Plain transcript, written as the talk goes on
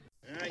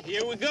right,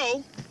 here we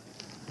go.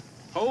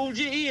 Hold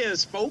your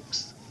ears,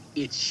 folks.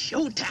 It's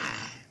showtime.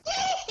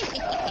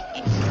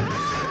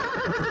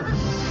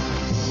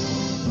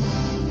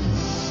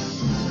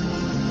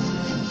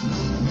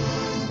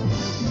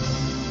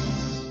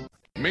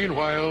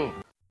 Meanwhile,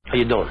 How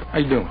you doing? How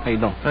you doing? How you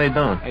doing? How you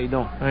doing? How you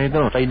doing? How you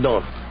doing? How you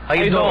doing? How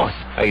you doing?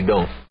 How you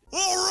doing?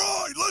 all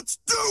right, let's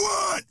do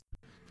it.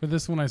 For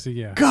this one, I say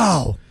yeah.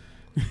 Go!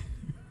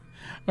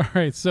 All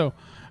right, so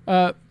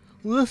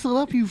Listen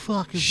up, you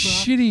fucking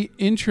shitty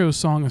intro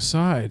song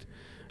aside,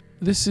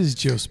 this is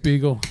Joe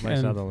Spiegel. Mike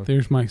and Sutherland.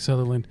 There's Mike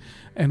Sutherland.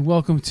 And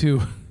welcome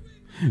to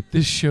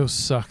This Show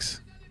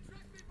Sucks.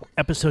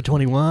 Episode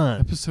 21.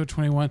 Episode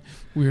 21.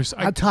 We're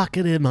I'm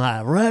talking in my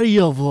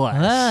radio voice.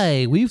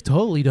 Hey, we've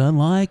totally done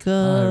like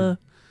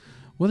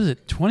what is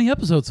it? 20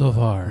 episodes so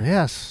far.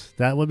 Yes,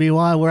 that would be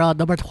why we're on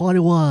number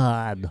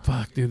 21.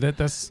 Fuck, dude,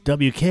 that's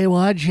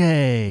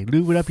WKYJ.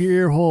 Lubing up your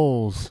ear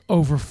holes.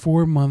 over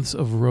 4 months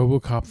of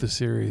RoboCop the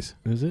series.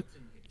 Is it?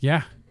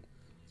 Yeah.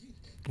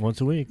 Once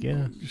a week,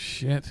 yeah.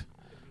 Shit.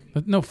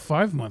 But no,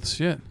 5 months.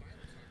 Shit.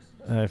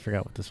 I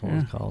forgot what this one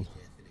was called.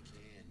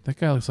 That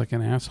guy looks like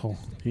an asshole.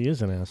 He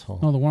is an asshole.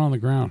 No, the one on the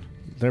ground.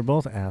 They're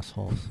both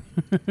assholes.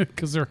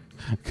 Because they're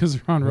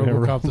on Yeah,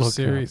 RoboCop the RoboCop.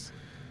 series.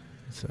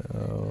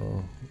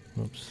 So,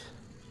 oops.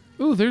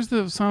 Ooh, there's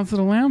the Silence of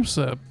the Lambs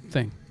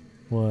thing.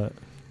 What?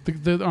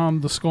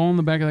 The skull on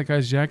the back of that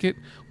guy's jacket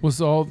was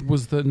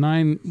the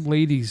 9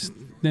 ladies,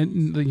 the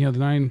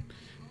 9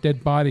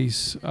 dead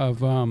bodies of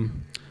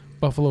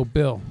Buffalo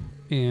Bill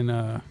in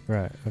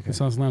Right, okay. the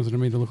Silence of the Lambs that are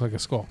made to look like a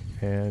skull.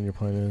 And your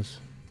point is?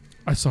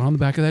 I saw on the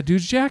back of that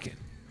dude's jacket.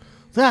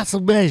 That's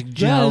amazing,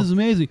 Joe. That is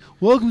amazing.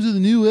 Welcome to the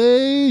new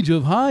age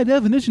of high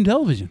definition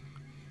television.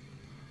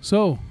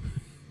 So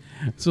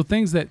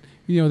things that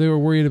they were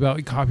worried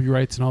about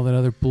copyrights and all that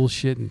other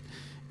bullshit and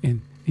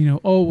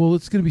oh well,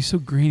 it's going to be so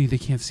grainy they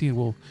can't see it.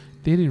 Well,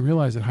 they didn't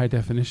realize that high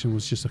definition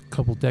was just a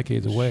couple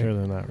decades away. Sure,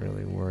 they're not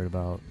really worried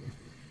about.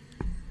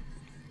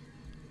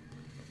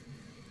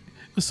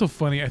 It's so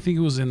funny. I think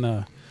it was in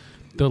the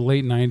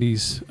late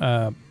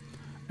 90s.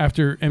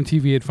 After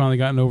MTV had finally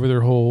gotten over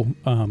their whole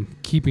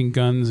keeping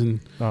guns and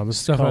This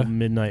stuff is called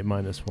Midnight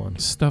Minus One.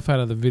 stuff out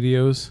of the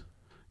videos,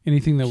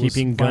 anything that was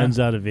Keeping guns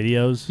out of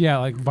videos? yeah,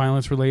 like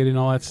violence related and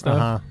all that stuff.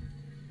 Uh-huh.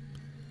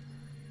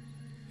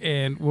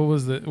 And what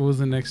was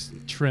the next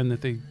trend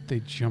that they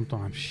jumped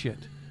on? Shit.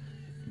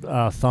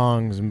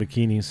 Thongs and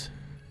bikinis.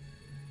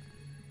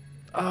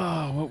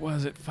 Oh, what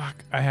was it?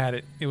 Fuck, I had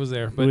it. It was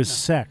there, but It was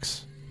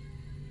sex.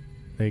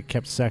 They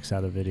kept sex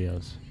out of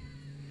videos.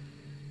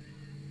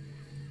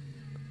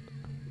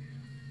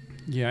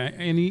 yeah.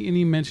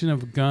 Any mention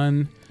of a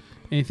gun,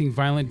 anything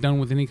violent done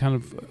with any kind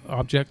of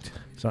object,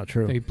 It's not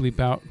true. they bleep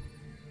out.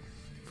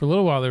 For a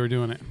little while, they were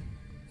doing it.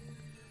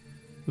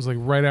 It was like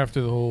right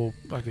after the whole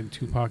fucking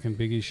Tupac and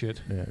Biggie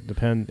shit. Yeah,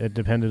 it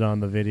depended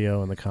on the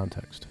video and the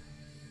context.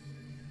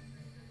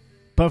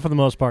 But for the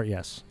most part,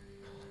 yes.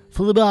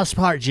 For the most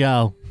part,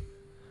 Joe,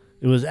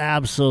 it was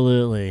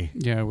absolutely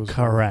Yeah, it was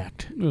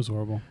correct. It was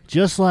horrible.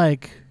 Just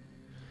like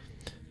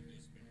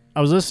I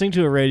was listening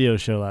to a radio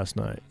show last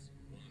night,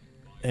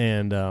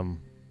 and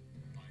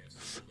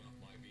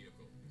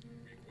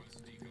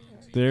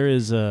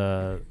there's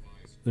a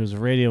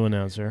radio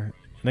announcer,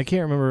 and I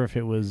can't remember if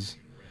it was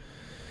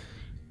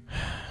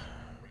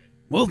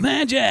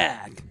Wolfman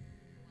Jack.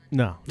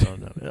 no.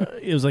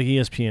 It was like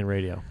ESPN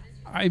radio.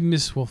 I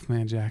miss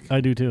Wolfman Jack.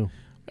 I do too.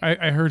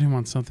 I heard him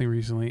on something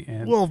recently,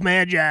 and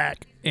Wolfman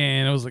Jack,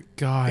 I was like,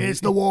 God,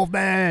 it's the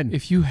Wolfman.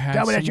 if you had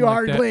Tell me that someone you like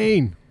are that-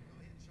 clean.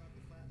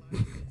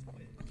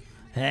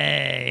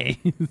 Hey,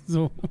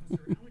 so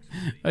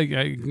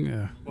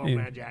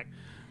Wolfman Jack.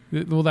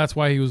 well, that's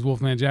why he was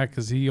Wolfman Jack,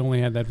 because he only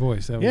had that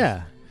voice. That was,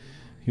 Yeah,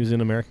 he was in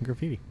American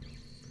Graffiti.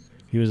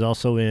 He was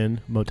also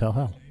in Motel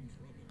Hell.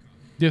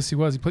 yes, he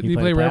was. Did he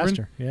played play a Reverend?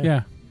 pastor,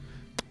 yeah.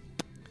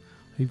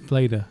 He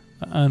played a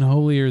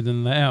unholier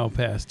than thou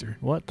pastor.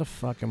 What the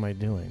fuck am I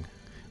doing?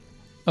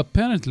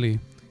 Apparently,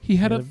 he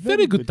had a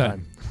very good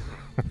time.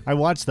 I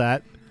watched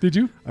that. Did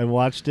you? I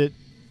watched it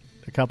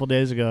a couple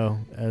days ago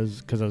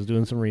because I was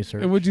doing some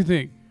research. And what'd you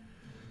think?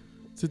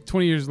 It's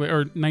 20 years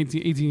later, or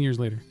 18 years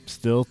later.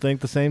 Still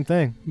think the same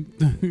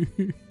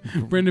thing.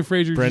 Brendan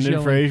Fraser.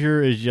 Brendan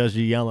Fraser is just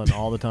yelling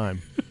all the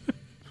time.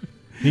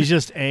 He's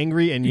just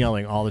angry and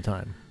yelling all the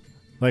time.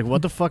 Like,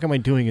 what the fuck am I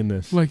doing in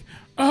this? Like,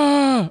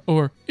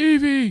 or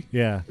Evie.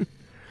 Yeah.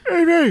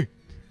 Evie!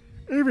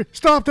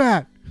 Stop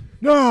that!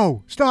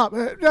 No! Stop!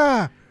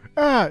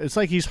 It's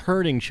like he's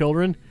hurting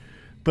children,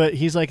 but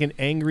he's like an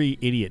angry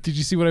idiot. Did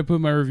you see what I put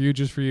in my review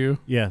just for you?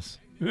 Yes.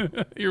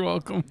 You're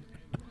welcome.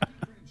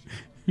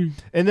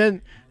 And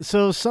then,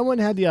 so someone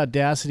had the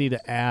audacity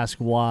to ask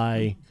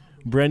why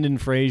Brendan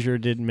Fraser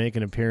didn't make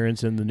an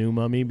appearance in The New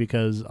Mummy,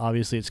 because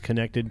obviously it's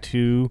connected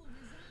to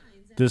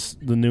this.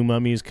 The New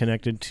Mummy is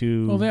connected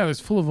to. Well, yeah, it's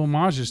full of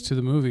homages to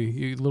the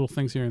movie. Little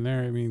things here and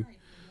there. I mean,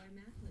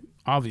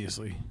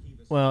 obviously.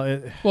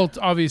 Well, Well, it's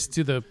obvious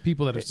to the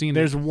people that have seen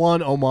there's it.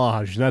 one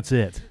homage. That's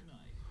it.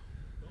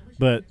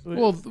 But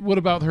Well, what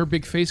about her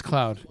big face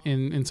cloud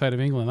inside of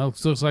England?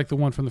 That looks like the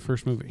one from the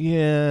first movie.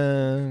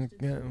 yeah,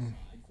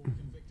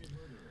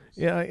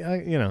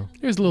 you know,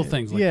 There's little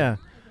things like yeah.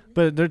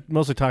 But they're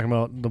mostly talking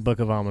about the Book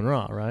of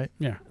Amun-Ra, right?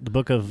 Yeah,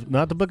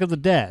 Not the Book of the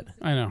Dead,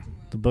 I know.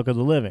 the Book of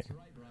the Living.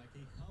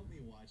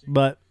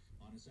 But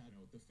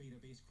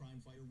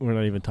we're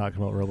not even talking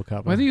about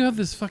RoboCop. Why do you have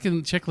this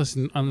fucking checklist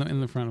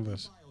in the front of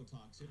us?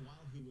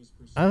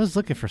 I was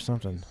looking for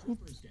something.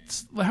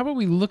 How about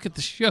we look at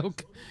the show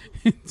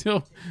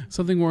until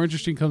something more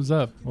interesting comes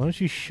up? Why don't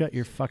you shut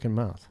your fucking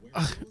mouth?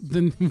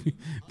 Then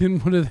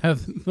what did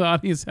the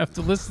audience have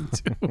to listen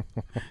to?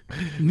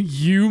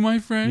 You, my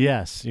friend?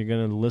 Yes, you're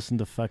gonna listen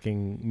to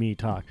fucking me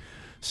talk.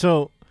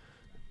 So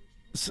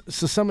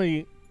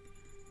somebody,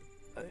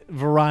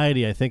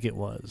 Variety, I think it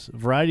was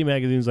Variety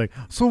magazine's like,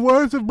 so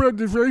why is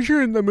Brendan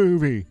Fraser in the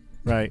movie?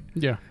 Right?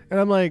 Yeah. And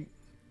I'm like,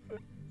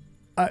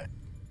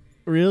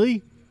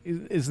 really?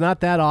 It's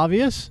not that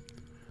obvious.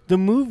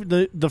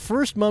 The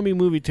first Mummy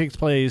movie takes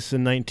place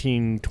in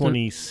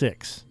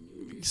 1926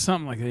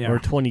 Something like that, yeah. or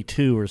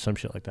 22 or some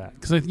shit like that.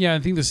 Because I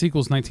think the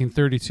sequel's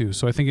 1932,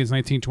 so I think it's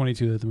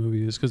 1922 that the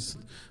movie is. Because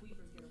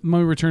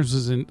Mummy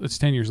Returns it's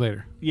 10 years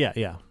later. Yeah,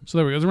 yeah, So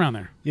there we go. It's around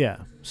there. yeah.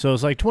 So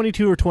it's like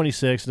 22 or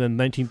 26, and then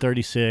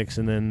 1936,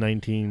 and then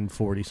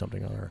 1940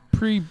 something on her.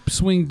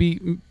 Pre-swing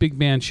beat big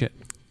band shit.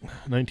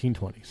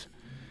 1920s.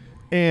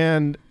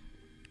 And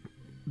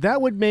that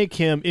would make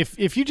him,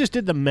 if you just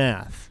did the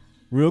math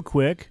real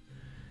quick,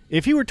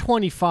 if he were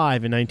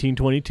 25 in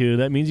 1922,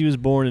 that means he was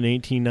born in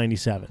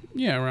 1897.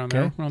 Yeah, around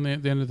there. Around the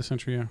end of the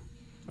century, yeah.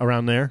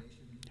 Around there?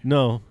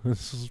 No,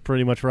 this is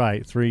pretty much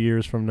right. 3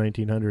 years from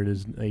 1900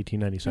 is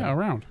 1897. Yeah,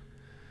 around.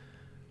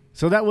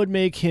 So that would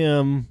make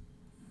him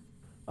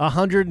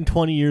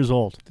 120 years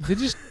old. Did they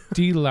just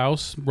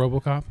de-louse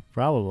RoboCop?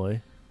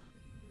 Probably.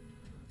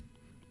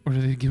 Or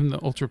did they give him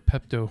the Ultra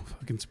Pepto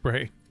fucking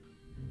spray?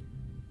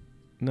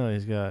 No,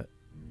 he's got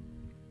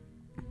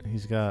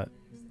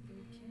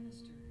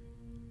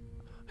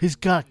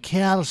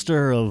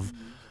canister of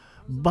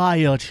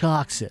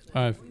biotoxin.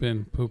 I've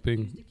been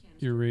pooping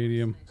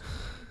uranium.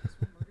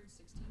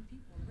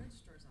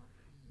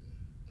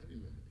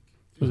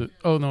 Was it?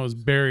 Oh no, it's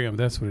barium.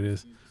 That's what it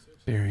is.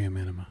 Barium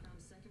enema.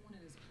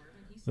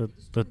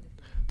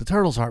 The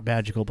turtles aren't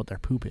magical, but their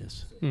poop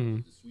is.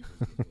 Mm.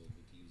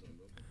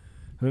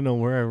 I don't know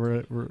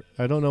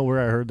where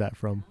I heard that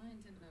from.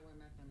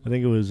 I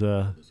think it was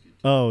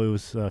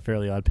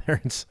Fairly Odd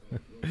Parents.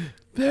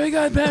 Very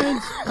good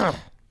parents.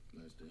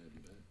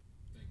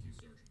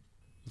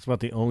 It's about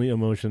the only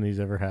emotion he's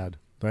ever had.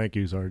 Thank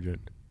you,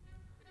 Sergeant.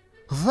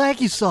 Thank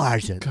you,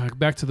 Sergeant. God,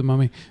 back to the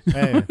Mummy.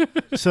 Hey,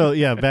 so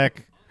yeah,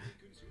 back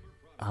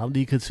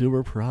Aldi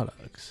Consumer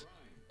Products.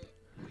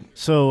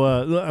 So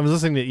I was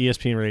listening to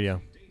ESPN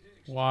radio.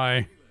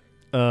 Why?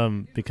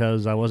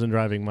 Because I wasn't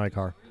driving my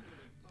car,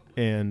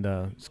 and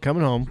it's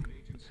coming home,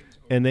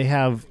 and they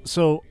have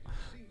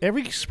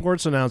every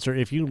sports announcer.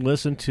 If you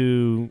listen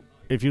to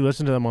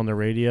them on the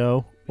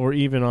radio or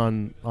even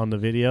on the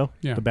video,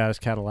 Yeah. the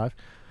baddest cat alive,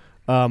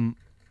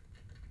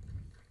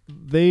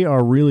 they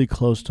are really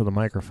close to the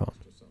microphone,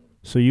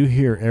 so you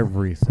hear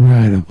everything.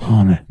 Right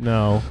upon it.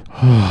 No,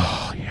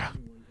 Oh yeah.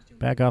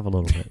 back off a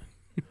little bit.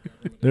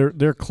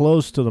 They're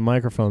close to the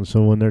microphone,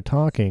 so when they're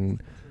talking,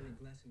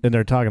 and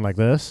they're talking like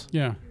this,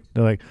 Yeah.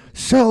 they're like,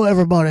 "So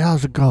everybody,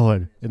 how's it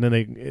going?" And then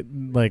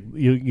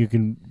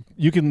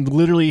you can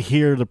literally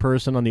hear the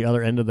person on the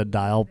other end of the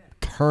dial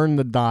turn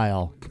the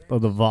dial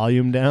of the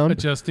volume down.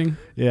 Adjusting.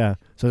 Yeah.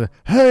 So,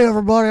 hey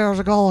everybody, how's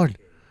it going?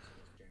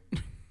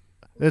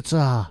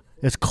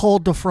 It's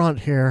cold to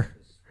front here,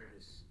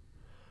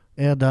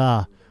 and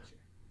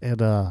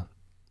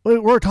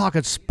we're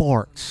talking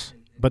sports,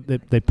 but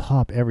they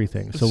pop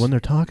everything. So when they're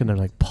talking, they're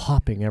like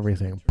popping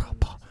everything, pop,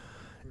 pop.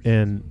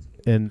 and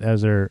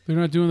as They're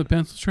not doing the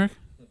pencil trick.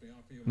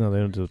 no, they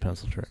don't do the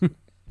pencil trick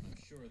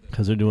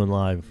because they're doing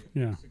live.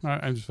 Yeah,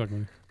 I'm just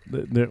fucking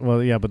with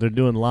Well, yeah, but they're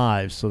doing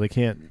live, so they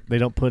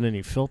don't put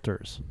any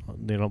filters.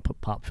 They don't put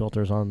pop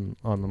filters on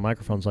the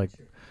microphones like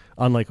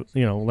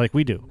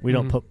we do. We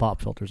don't put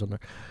pop filters on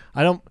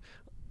there.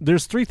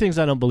 There's three things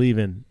I don't believe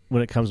in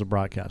when it comes to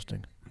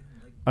broadcasting.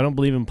 I don't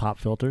believe in pop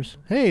filters.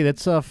 Hey,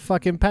 that's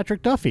fucking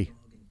Patrick Duffy.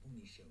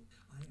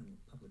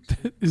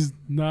 you. Is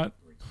not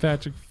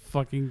Patrick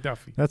fucking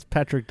Duffy. That's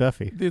Patrick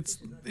Duffy.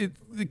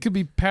 It could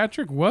be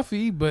Patrick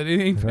Wuffy, but it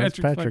ain't That's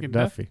Patrick fucking Patrick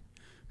Duffy.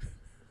 Duffy.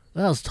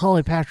 That was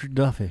totally Patrick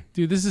Duffy.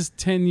 Dude, this is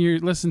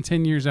less than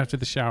 10 years after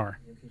the shower.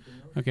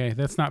 Okay,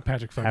 that's not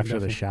Patrick fucking After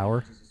Duffy. the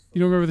shower.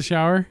 You don't remember the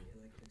shower?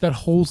 That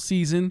whole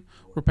season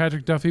where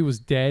Patrick Duffy was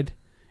dead,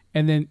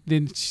 and then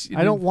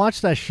I don't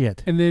watch that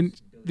shit. And then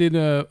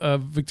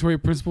Victoria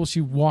Principal, she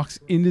walks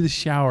into the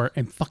shower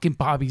and fucking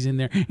Bobby's in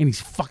there and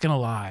he's fucking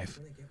alive.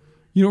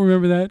 You don't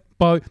remember that?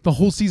 Bobby, the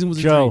whole season was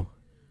a Joe dream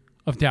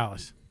of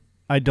Dallas.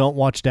 I don't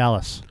watch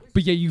Dallas.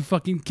 But yeah, you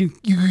fucking can.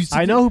 You used to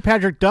I know who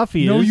Patrick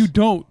Duffy is. No, you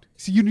don't.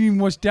 See, you didn't even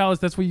watch Dallas.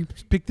 That's why you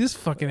picked this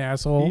fucking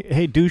asshole.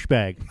 Hey,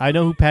 douchebag. I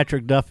know who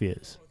Patrick Duffy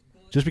is.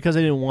 Just because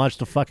I didn't watch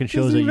the fucking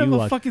shows Doesn't that even you have a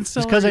watch. fucking Just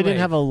because I celery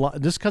didn't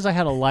have just because I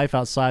had a life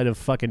outside of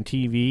fucking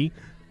TV,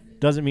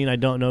 doesn't mean I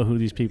don't know who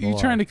these people Are you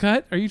trying to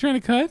cut? Are you trying to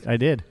cut? I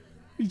did.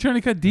 You trying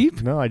to cut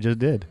deep? No, I just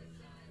did.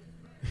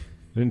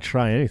 Didn't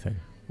try anything.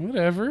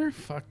 Whatever.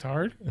 Fucked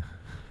hard.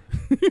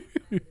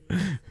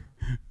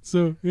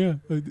 So yeah,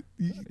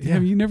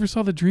 damn, you never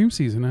saw the Dream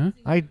season,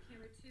 huh?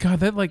 God,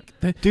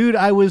 that Dude,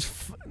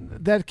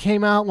 that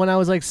came out when I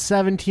was like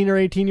 17 or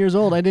 18 years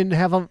old. I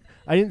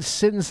didn't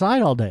sit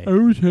inside all day. I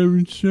was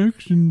having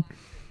sex and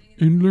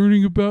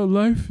learning about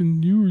life,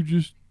 and you were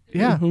just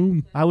Yeah. at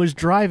home I was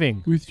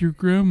driving, with your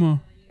grandma,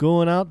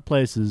 going out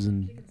places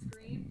and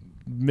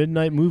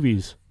midnight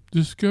movies.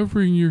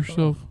 discovering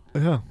yourself.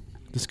 Yeah.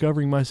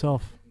 Discovering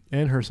myself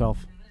and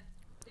herself.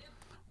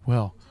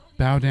 Well,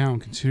 bow down.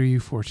 Consider you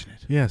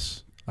fortunate.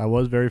 Yes, I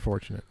was very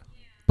fortunate.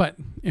 But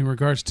in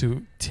regards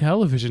to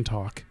television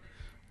talk,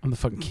 I'm the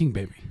fucking king,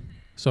 baby.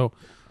 So,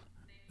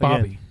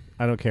 Bobby, Again,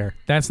 I don't care.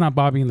 that's not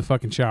Bobby in the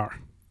fucking shower.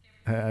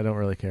 I don't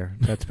really care.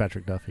 That's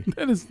Patrick Duffy.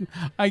 That is,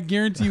 I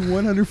guarantee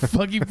 100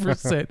 fucking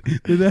percent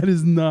that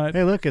is not.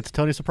 Hey, look, it's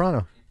Tony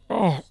Soprano.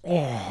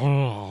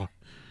 Oh,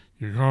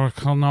 you got a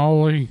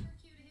cannoli.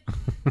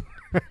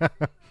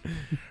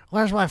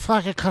 Where's my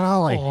fucking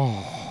cannoli?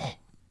 Oh.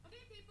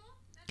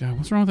 God,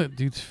 what's wrong with that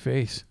dude's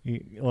face?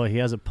 He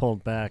has it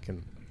pulled back,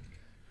 and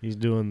he's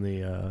doing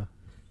the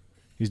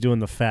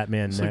fat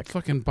man It's neck. like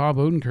fucking Bob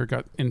Odenkirk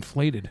got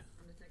inflated.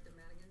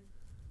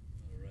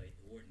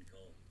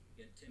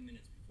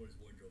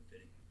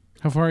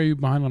 How far are you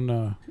behind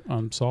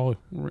on Saul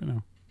right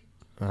now?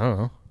 I don't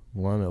know,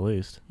 one at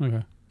least.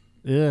 Okay.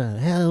 Yeah.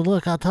 Hey,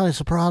 look, I'm Tony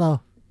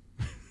Soprano.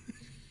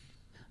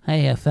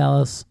 Hey,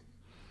 fellas.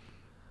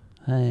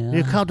 Hey,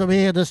 You come to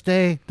me this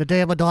day, the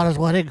day of my daughter's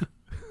wedding.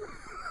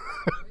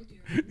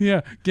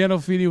 Yeah,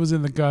 Gandolfini was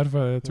in The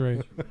Godfather. That's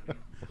right.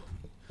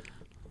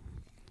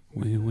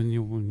 when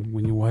your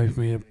wife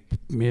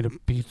made a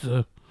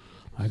pizza,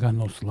 I got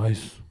no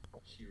slice.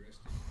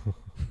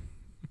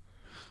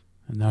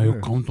 And now you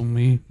come to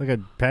me. Look at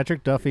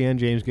Patrick Duffy and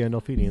James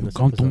Gandolfini in this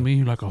Come to episode.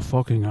 me like a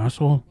fucking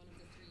asshole.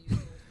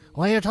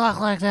 Why you talk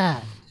like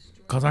that?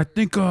 Cause I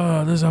think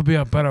this will be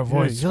a better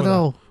voice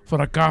for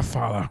the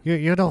Godfather.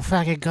 You know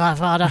fucking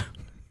Godfather.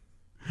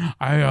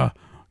 I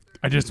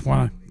just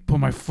want to put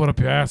my foot up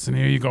your ass and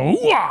here you go.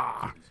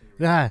 Ooh-ah!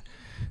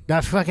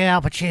 Not fucking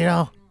Al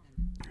Pacino.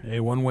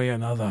 Hey, one way or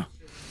another,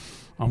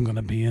 I'm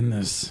gonna be in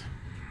this.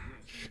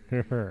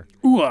 Sure.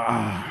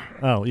 Ooh-ah!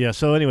 Oh, yeah.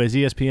 So anyways,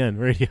 ESPN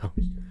radio.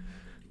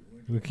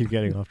 We keep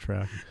getting off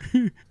track.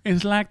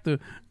 It's like the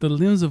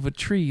limbs of a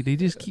tree. They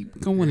just keep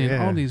going in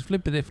Yeah. all these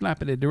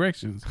flippity-flappity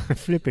directions.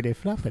 Flippity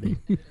floppity.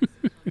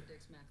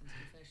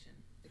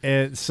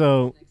 And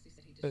so,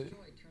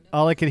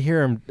 all I could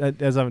hear him,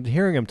 as I'm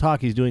hearing him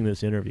talk, he's doing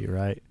this interview,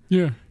 right?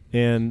 Yeah.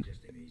 And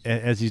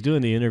as he's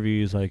doing the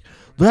interview, he's like,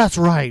 "That's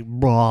right,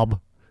 Bob,"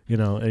 you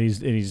know, and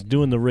he's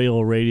doing the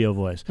real radio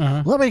voice.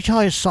 Uh-huh. Let me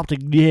tell you something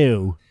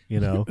new, you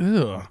know.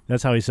 Ugh.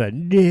 That's how he said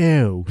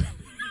new.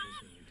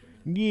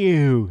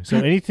 New. So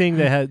anything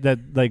that had that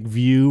like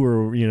view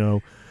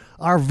or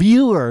our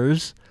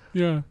viewers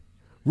Yeah.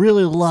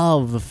 really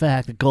love the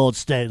fact that Golden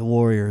State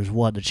Warriors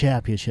won the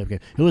championship game.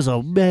 It was an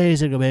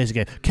amazing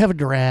game. Kevin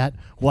Durant,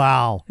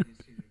 wow.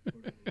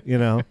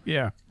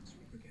 Yeah.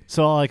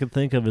 So all I could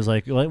think of is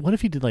like, what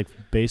if he did like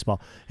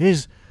baseball?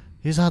 He's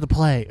on the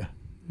plate.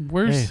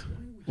 Where's Hey,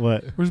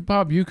 what? Where's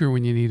Bob Uecker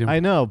when you need him?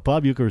 I know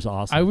Bob Uecker is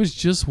awesome. I was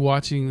just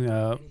watching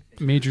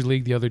Major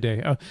League the other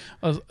day.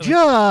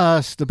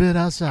 Just a bit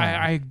outside.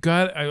 I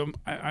got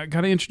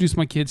to introduce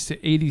my kids to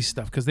 80s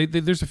stuff because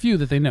there's a few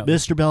that they know.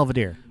 Mr.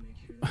 Belvedere.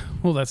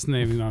 Well, that's not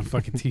even on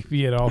fucking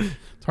TV at all.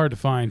 It's hard to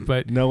find,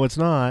 but No, it's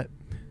not.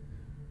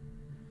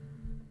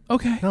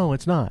 okay. No,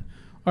 it's not.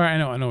 All right,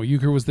 I know.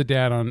 Uecker was the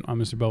dad on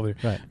Mr. Belvedere.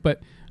 Right.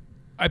 But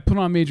I put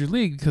on Major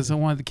League because I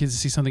wanted the kids to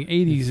see something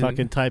 80s.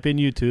 Fucking type in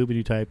YouTube and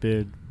you type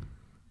in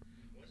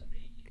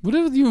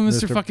Whatever you and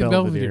Mr. Mr. fucking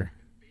Belvedere.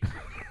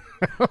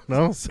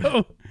 no.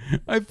 So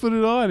I put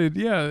it on, and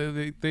yeah,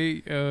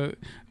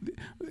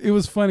 it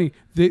was funny.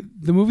 The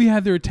movie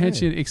had their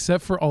attention,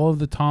 except for all of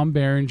the Tom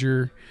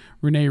Berenger,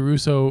 Rene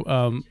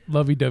Russo,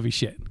 lovey-dovey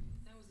shit.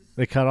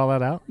 They cut all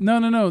that out?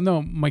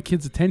 No. My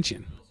kids'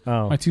 attention.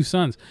 Oh. My two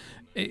sons.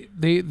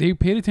 They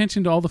paid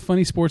attention to all the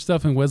funny sports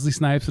stuff and Wesley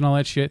Snipes and all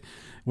that shit.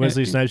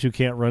 Wesley Snipes who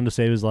can't run to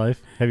save his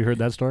life. Have you heard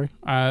that story?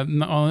 On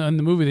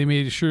the movie, they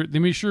made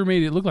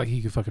it look like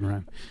he could fucking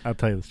run. I'll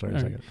tell you the story in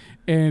a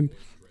second.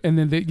 And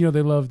then they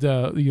loved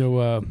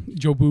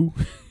Joe Boo.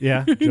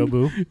 Yeah, Joe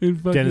Boo. And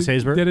fucking Dennis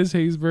Haysbert. Dennis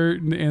Haysbert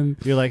and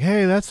You're like,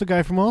 hey, that's the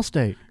guy from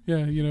Allstate. yeah,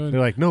 and, They're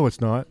like, no,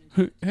 it's not.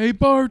 hey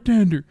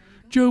bartender,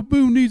 Joe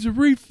Boo needs a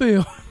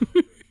refill.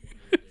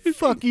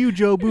 Fuck you,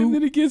 Joe And Boo.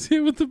 then he gets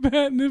hit with the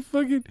bat, and then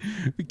fucking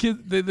the kids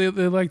they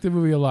like the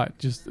movie a lot.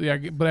 Just yeah,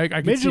 but I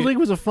could see Major it. League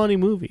was a funny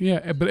movie.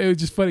 Yeah, but it was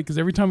just funny because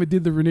every time I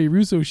did the Rene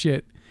Russo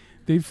shit,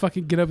 they'd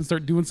fucking get up and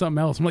start doing something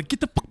else. I'm like,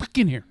 get the fuck back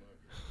in here.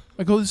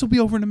 I go, this will be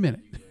over in a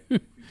minute.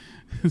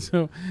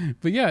 So,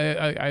 but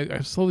yeah,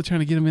 I'm slowly trying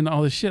to get him into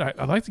all this shit.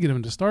 I'd like to get him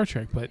into Star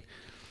Trek, but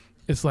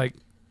it's like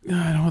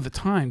I don't have the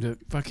time to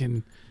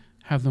fucking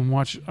have them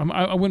watch.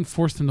 I wouldn't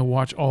force them to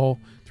watch all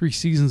 3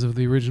 seasons of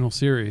the original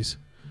series.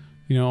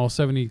 You know, all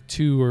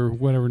 72 or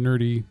whatever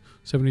nerdy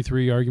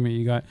 73 argument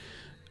you got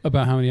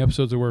about how many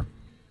episodes there were.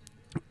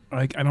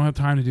 I don't have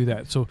time to do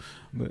that. So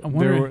I'm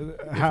wondering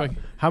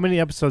how many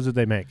episodes did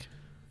they make?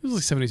 It was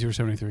like 72 or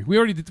 73. We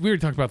already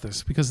talked about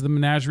this because the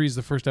Menagerie is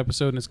the first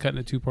episode and it's cut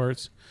into 2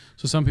 parts.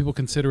 So some people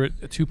consider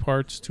it 2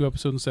 parts, 2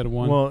 episodes instead of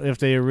 1. Well, if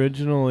they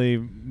originally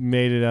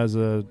made it as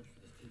a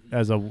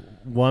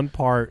 1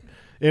 part,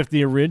 if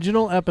the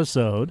original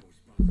episode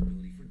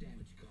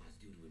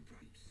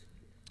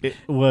it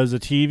was a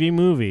TV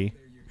movie,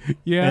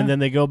 yeah, and then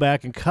they go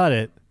back and cut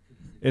it,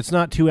 it's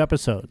not 2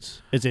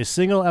 episodes. It's a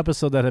single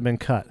episode that had been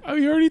cut. Oh,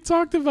 you already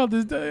talked about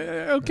this.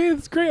 Okay,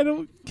 that's great. I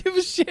don't give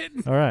a shit.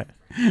 All right.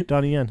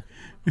 Donnie Yen.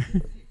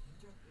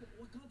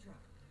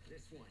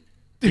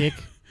 Dick.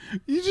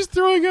 You're just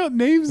throwing out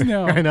names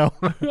now. I know.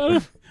 I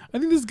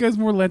think this guy's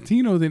more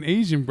Latino than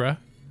Asian, bruh.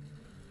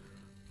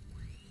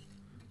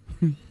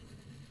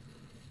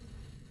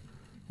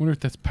 Wonder if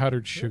that's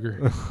powdered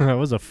sugar. That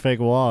was a fake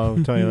wall,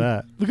 I'll tell you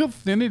that. Look how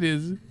thin it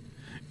is.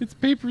 It's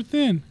paper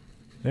thin.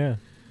 Yeah.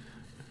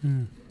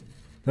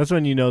 That's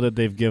when you know that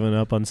they've given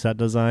up on set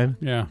design.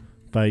 Yeah.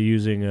 By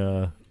using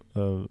a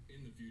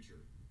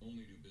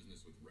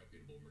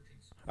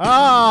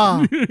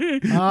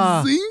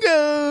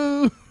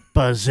Zingo!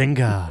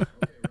 Bazinga.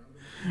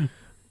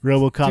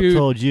 RoboCop Dude,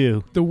 told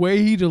you. The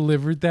way he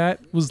delivered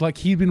that was like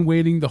he'd been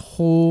waiting the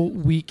whole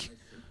week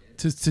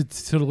to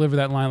deliver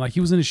that line. Like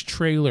he was in his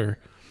trailer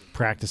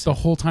practicing the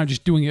whole time,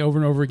 just doing it over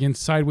and over again,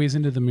 sideways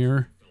into the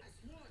mirror.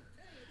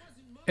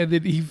 And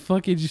then he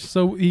fucking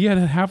he had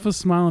half a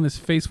smile on his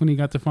face when he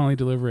got to finally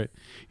deliver it.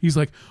 He's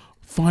like,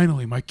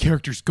 finally, my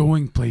character's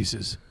going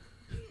places.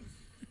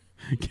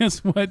 Guess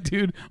what,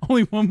 dude?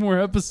 Only 1 more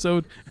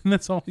episode, and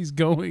that's all he's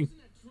going.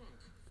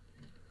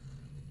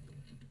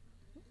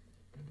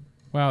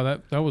 Wow,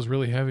 that was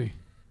really heavy.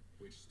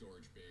 Which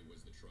storage bay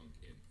was the trunk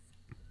in?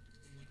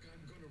 Look, I'm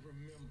gonna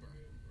remember.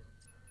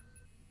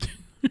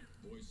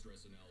 Voice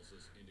stress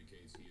analysis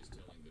indicates he is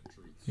telling the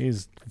truth.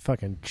 He's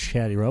fucking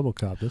chatty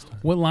RoboCop this time.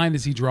 What line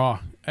does he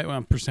draw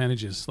on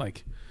percentages?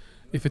 Like,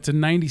 if it's a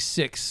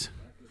 96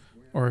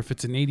 or if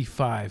it's an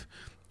 85,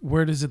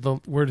 where does it?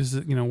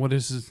 You know, what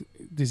is it?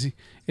 Does he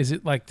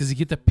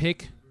get to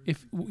pick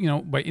if, you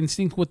know, by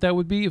instinct what that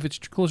would be, if it's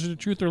closer to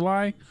truth or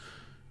lie,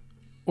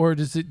 or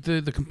does it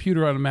the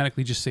computer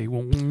automatically just say,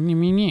 well,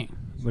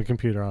 The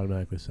computer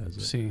automatically says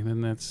it. see,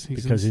 then that's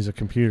Because he's a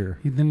computer,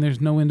 then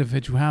there's no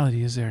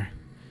individuality, is there?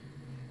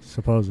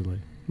 supposedly.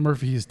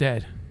 Murphy is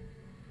dead.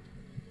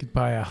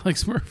 Goodbye,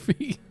 Alex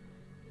Murphy.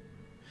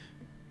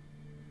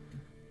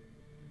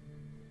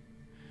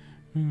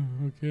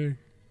 Okay.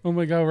 Oh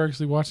my God, we're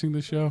actually watching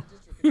the show.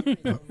 I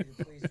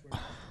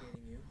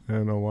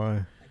don't know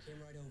why.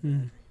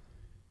 Mm.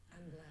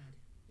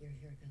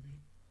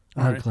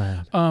 I'm All right.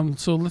 glad.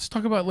 So let's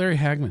talk about Larry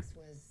Hagman.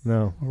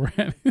 No. We're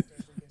at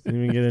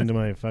Didn't even get into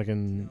my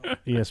fucking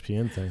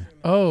ESPN thing.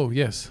 Oh,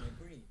 yes.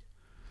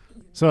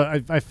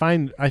 So I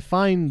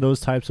find those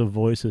types of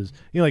voices,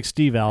 you know, like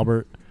Steve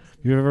Albert.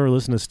 You ever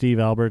listened to Steve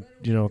Albert,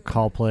 you know,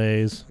 call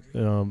plays,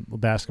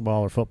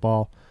 basketball or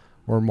football,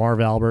 or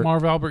Marv Albert?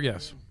 Marv Albert,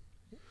 yes.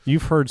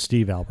 You've heard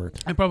Steve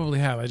Albert. I probably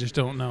have. I just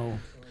don't know.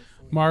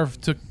 Marv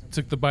took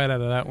the bite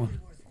out of that one.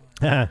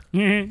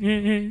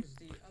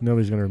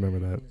 Nobody's going to remember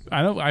that.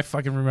 I know. I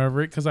fucking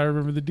remember it because I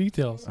remember the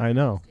details. I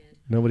know.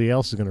 Nobody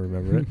else is going to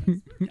remember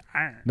it.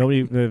 Nobody,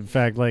 in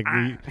fact, like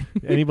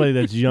anybody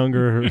that's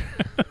younger.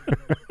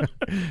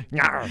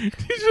 You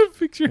should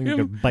picture You him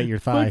could bite your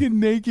thigh. fucking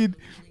naked,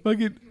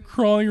 fucking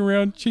crawling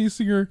around,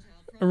 chasing her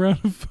around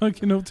a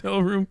fucking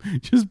hotel room,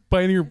 just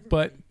biting her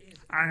butt.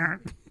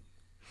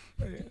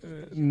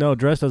 No,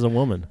 dressed as a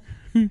woman.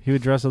 He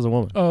would dress as a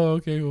woman. Oh,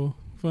 okay, well,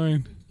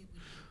 fine.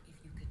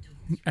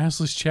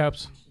 Assless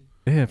chaps,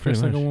 Yeah, dressed pretty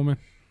like much. a woman.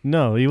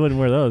 No, he wouldn't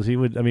wear those. He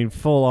would,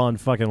 full on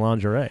fucking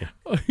lingerie.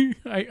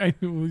 I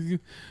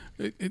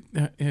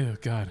oh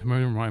God,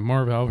 my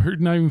Marv Albert,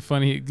 not even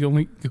funny. It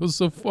only goes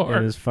so far.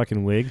 In his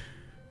fucking wig.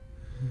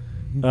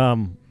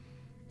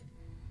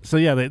 So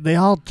yeah, they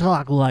all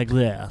talk like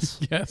this.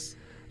 Yes,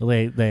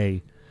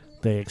 They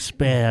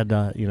expand,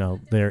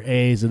 their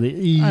A's and the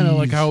E's. I know,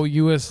 like how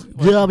U.S.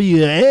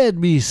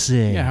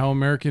 WNBC. Yeah, how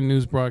American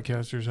news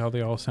broadcasters, how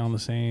they all sound the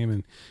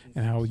same,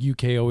 and how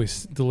UK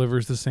always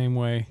delivers the same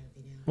way.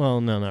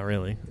 Well, no, not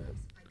really.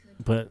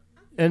 But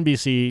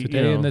NBC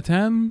Today in the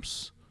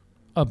Thames,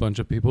 a bunch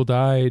of people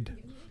died.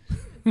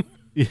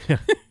 yeah.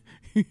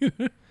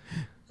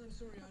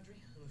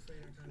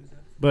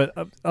 But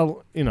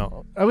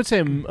I would say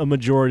a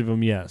majority of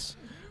them, yes.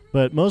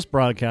 But most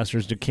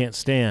broadcasters can't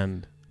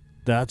stand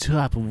that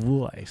type of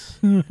voice,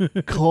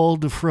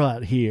 cold to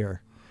front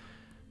here.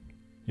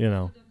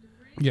 Yeah,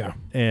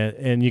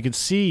 and you can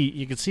see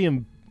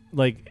him,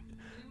 like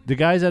the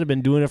guys that have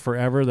been doing it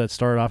forever that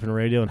started off in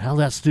radio and how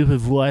that stupid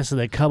voice, and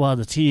they come on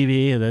the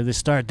TV and then they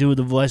start doing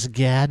the voice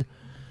again.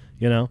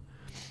 You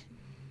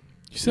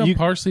sound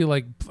partially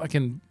like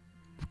fucking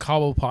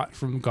Cobblepot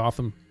from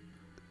Gotham.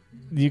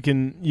 you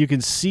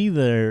can see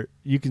their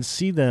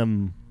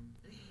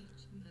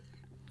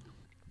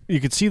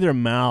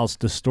mouths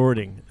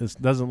distorting. It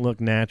doesn't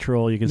look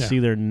natural. You can see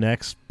their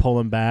necks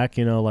pulling back.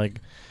 Like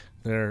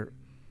they're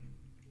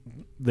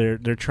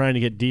trying to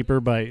get deeper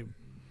by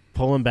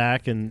pulling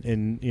back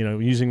and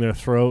using their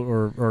throat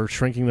or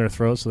shrinking their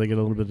throat so they get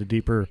a little bit of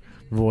deeper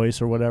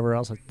voice or whatever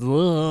else. Like,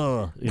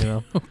 ugh,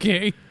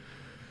 Okay.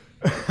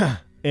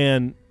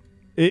 And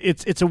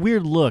it's a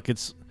weird look.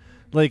 It's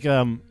like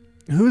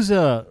who's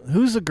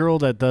a girl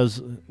that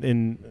does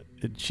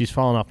she's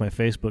fallen off my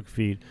Facebook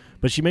feed,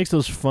 but she makes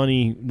those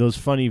funny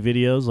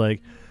videos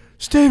like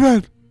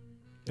Steven.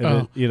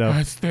 And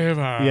Steven.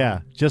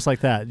 Yeah, just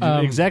like that,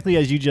 exactly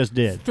as you just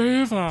did.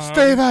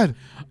 Steven.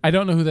 I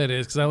don't know who that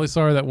is because I only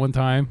saw her that one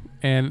time,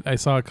 and I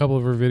saw a couple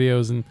of her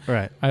videos, and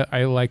right.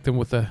 I liked them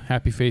with a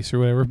happy face or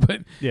whatever.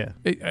 But yeah,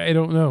 I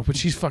don't know. But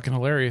she's fucking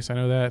hilarious. I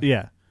know that.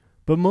 Yeah.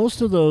 But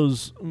most of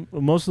those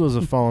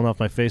have fallen off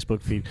my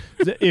Facebook feed.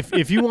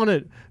 If you want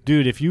to,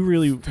 dude, if you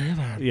really,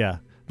 yeah.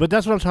 But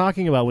that's what I'm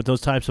talking about with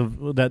those types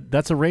of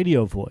that's a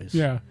radio voice.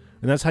 Yeah.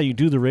 And that's how you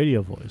do the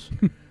radio voice,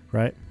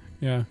 right?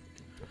 Yeah.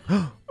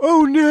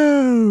 Oh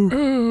no!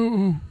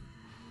 Oh,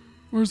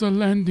 where's a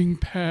landing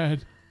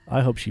pad?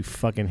 I hope she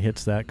fucking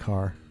hits that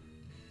car.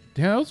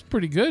 Yeah, that was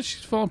pretty good.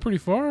 She's falling pretty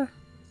far.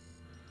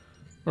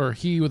 Or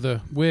he with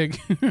a wig.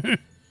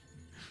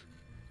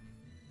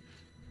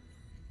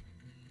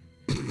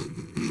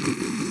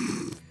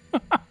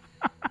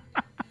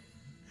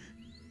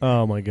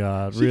 Oh my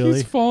God! She Really?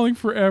 keeps falling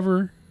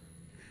forever.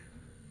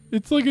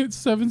 It's like a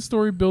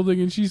 7-story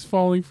building, and she's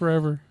falling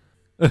forever.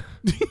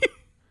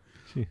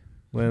 She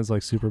lands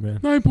like Superman.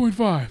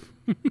 9.5.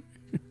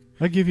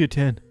 I give you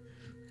 10.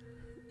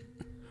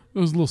 It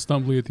was a little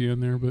stumbly at the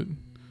end there, but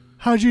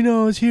how'd you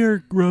know I was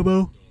here,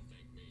 Robo?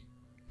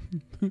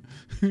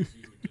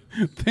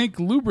 thank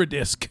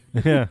Lubridisc.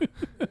 Yeah.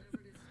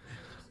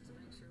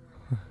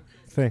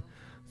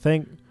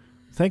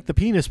 Thank the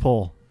penis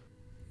pole.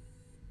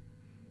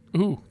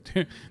 Ooh,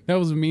 that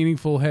was a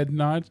meaningful head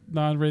nod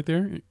right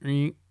there.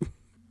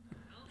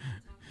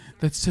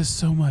 That says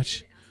so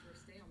much.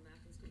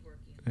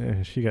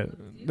 Yeah,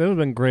 that would have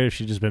been great if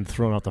she'd just been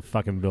thrown out the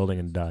fucking building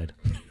and died.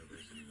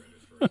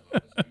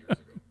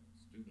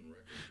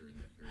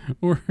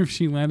 Or if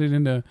she landed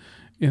in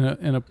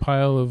a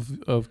pile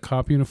of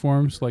cop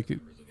uniforms,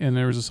 and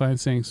there was a sign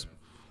saying,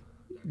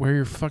 "Wear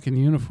your fucking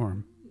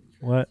uniform."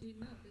 What?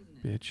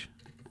 Bitch.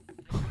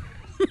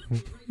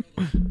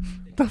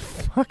 The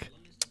fuck?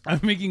 I'm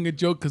making a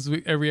joke because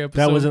every episode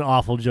That was an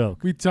awful joke.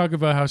 we talk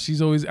about how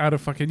she's always out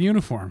of fucking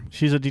uniform.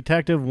 She's a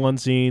detective one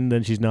scene,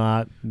 then she's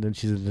not, and then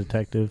she's a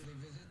detective.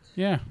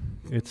 Yeah.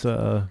 It's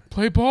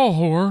Play ball,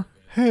 whore.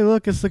 hey,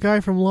 look, it's the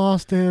guy from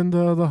Lost and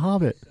The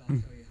Hobbit.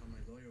 And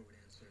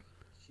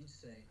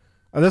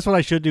that's what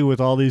I should do with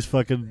all these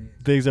fucking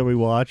things that we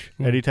watch.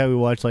 Anytime we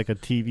watch like a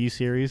TV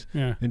series,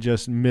 Yeah. and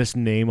just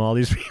misname all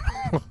these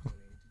people.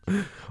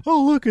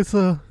 Oh, look, it's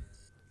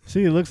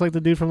see, it looks like the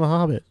dude from The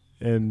Hobbit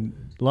and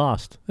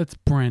Lost. That's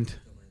Brent.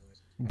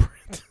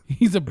 Brent.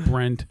 He's a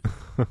Brent.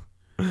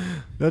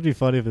 That'd be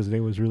funny if his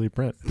name was really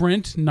Brent.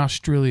 Brent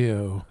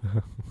Nostrilio.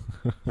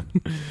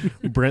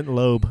 Brent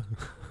Loeb.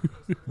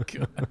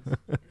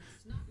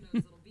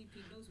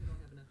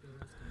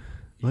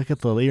 Look at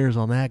the ears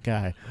on that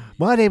guy.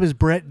 My name is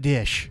Brent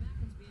Dish.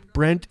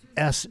 Brent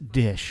S.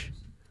 Dish.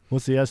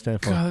 What's the S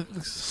stand for?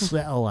 God,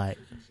 Satellite.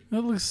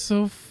 that looks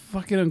so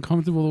fucking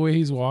uncomfortable the way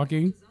he's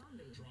walking.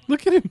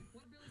 Look at him.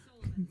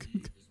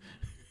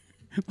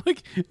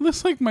 It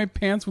looks like my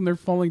pants when they're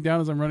falling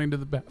down as I'm running to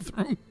the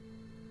bathroom.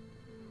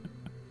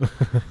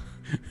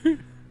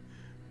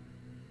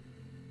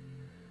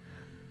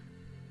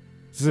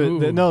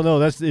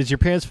 No, it's your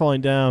pants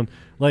falling down.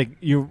 Like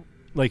you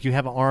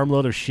have an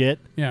armload of shit.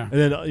 Yeah. And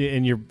then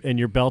and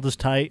your belt is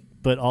tight,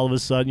 but all of a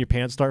sudden your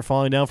pants start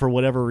falling down for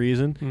whatever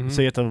reason. Mm-hmm.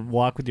 So you have to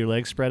walk with your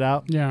legs spread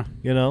out. Yeah.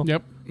 You know.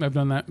 Yep. I've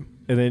done that.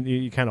 And then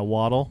you kind of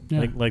waddle,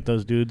 Yeah. like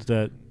those dudes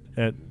that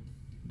at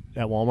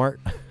Walmart.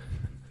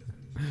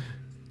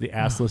 The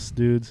assless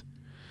dudes.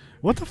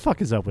 What the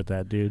fuck is up with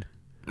that, dude?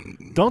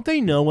 Don't they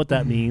know what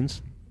that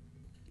means?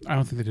 I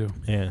don't think they do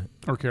Yeah.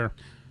 or care.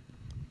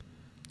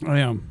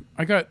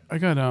 I got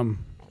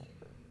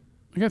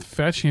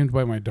fat shamed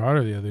by my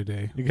daughter the other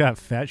day. You got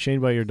fat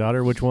shamed by your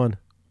daughter? Which one?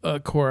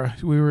 Cora.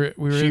 We were.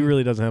 She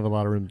really doesn't have a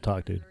lot of room to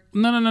talk, dude.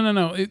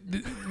 No. It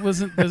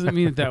doesn't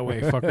mean it that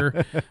way,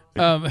 fucker.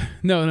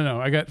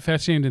 No. I got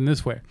fat shamed in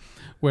this way,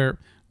 where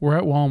we're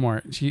at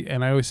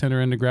Walmart. I always send her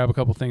in to grab a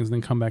couple things and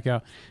then come back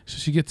out. So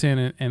she gets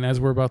in, and as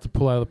we're about to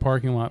pull out of the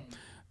parking lot,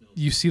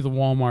 you see the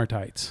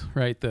Walmartites,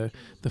 right? The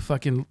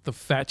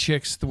fat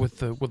chicks with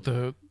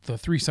the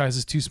 3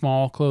 sizes too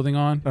small clothing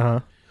on. Uh huh.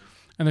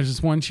 And there's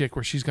this one chick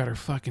where she's got her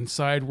fucking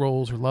side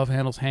rolls, her love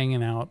handles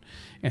hanging out,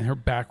 and her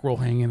back roll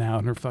hanging out,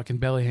 and her fucking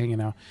belly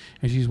hanging out.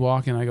 And she's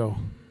walking. I go,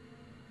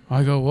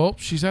 well,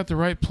 she's at the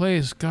right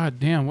place. God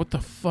damn, what the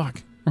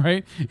fuck,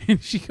 right?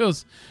 And she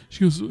goes,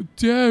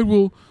 Dad,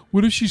 well,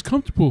 what if she's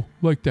comfortable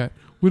like that?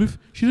 What if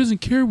she doesn't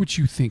care what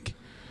you think?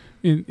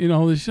 in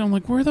all this shit. I'm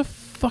like, where the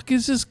fuck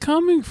is this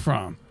coming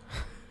from?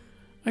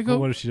 I go,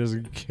 What if she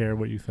doesn't care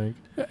what you think?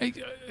 I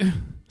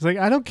It's like,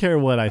 I don't care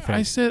what I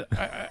think. said,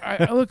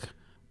 I look,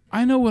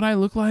 I know what I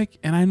look like,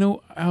 and I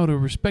know how to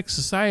respect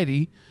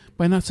society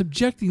by not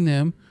subjecting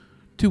them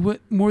to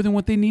what more than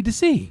what they need to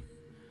see.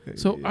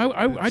 So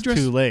I It's dress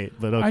too late,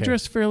 but okay. I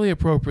dress fairly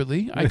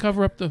appropriately. I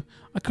cover up the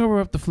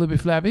flibby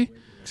flabby.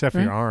 Except for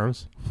right? your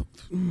arms.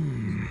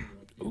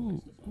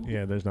 Ooh,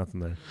 Yeah, there's nothing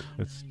there.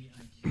 It's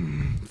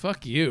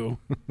fuck you.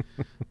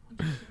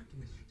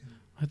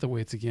 Hit the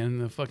weights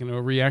again and fucking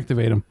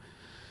reactivate them.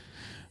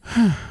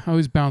 I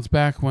always bounce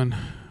back when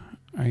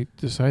I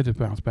decide to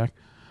bounce back.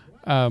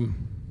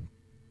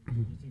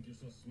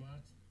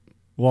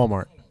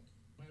 Walmart.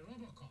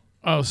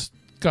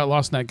 Got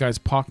lost in that guy's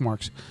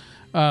pockmarks.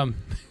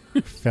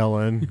 Fell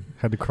in,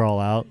 had to crawl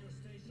out.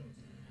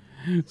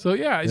 So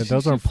yeah, Yeah,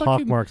 those aren't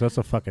pockmarks. That's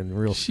a fucking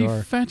real She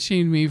scar. fat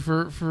shamed me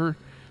for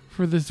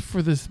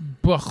this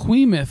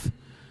behemoth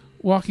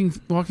walking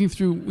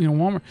through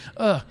Walmart.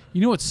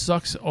 You know what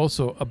sucks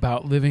also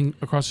about living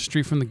across the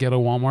street from the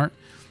ghetto Walmart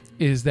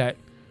is that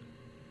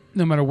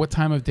no matter what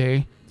time of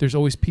day, there's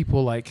always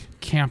people like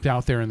camped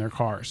out there in their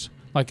cars,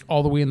 like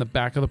all the way in the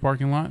back of the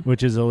parking lot.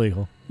 Which is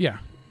illegal. Yeah,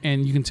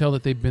 and you can tell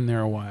that they've been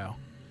there a while.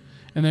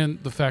 And then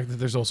the fact that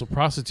there's also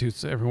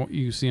prostitutes,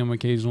 you see them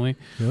occasionally.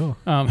 Oh.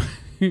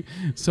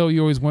 So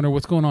you always wonder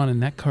what's going on in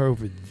that car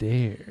over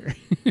there.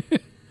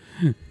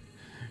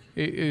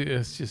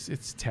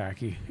 It's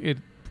tacky.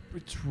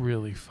 It's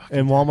really fucking.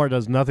 And Walmart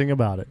does nothing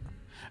about it.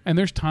 And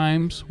there's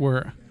times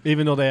where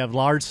Even though they have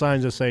large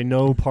signs that say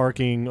no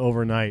parking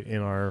overnight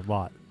in our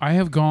lot. I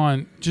have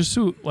gone just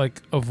to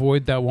like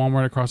avoid that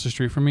Walmart across the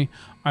street from me.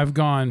 I've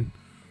gone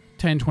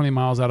 10, 20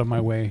 miles out of my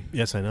way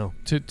Yes, I know.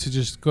 to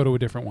just go to a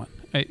different one.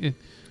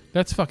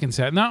 That's fucking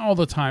sad. Not all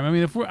the time. I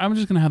mean, I'm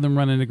just gonna have them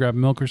run in to grab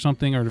milk or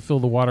something or to fill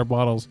the water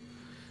bottles.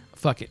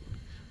 Fuck it.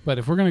 But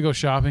if we're gonna go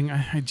shopping,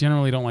 I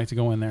generally don't like to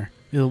go in there.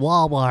 The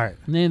Walmart.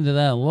 Name to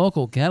that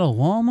local ghetto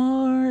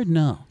Walmart?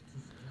 No.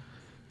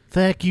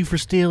 Thank you for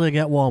stealing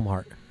at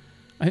Walmart.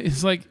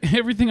 It's like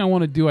everything I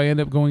want to do, I end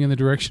up going in the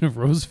direction of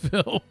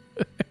Roseville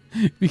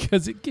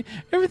because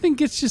everything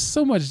gets just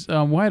so much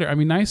wider. I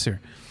mean, nicer.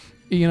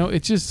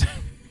 It's just.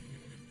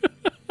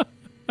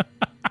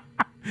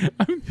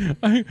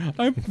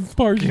 I'm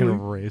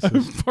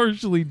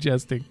partially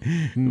jesting,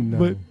 No.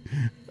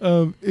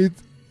 but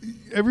it's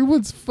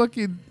everyone's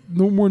fucking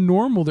no more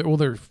normal.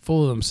 They're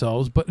full of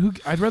themselves. But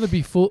I'd rather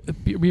be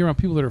around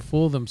people that are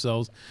full of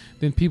themselves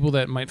than people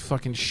that might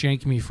fucking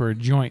shank me for a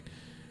joint.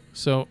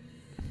 So,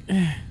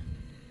 and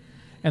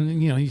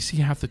then you see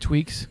half the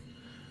tweaks,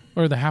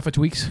 or the half of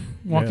tweaks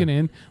walking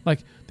in, like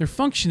they're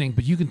functioning,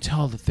 but you can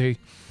tell that they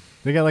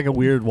They got like a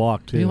weird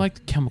walk too. they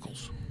like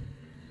chemicals.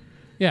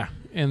 Yeah.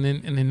 And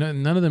then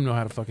none of them know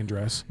how to fucking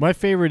dress. My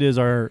favorite is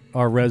our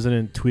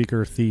resident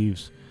tweaker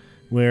thieves,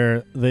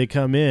 where they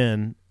come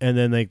in and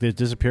then they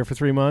disappear for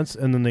 3 months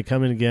and then they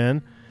come in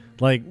again.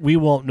 Like, we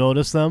won't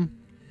notice them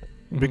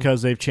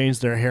because they've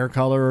changed their hair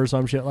color or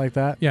some shit like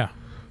that. Yeah.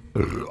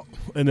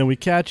 And then we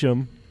catch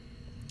them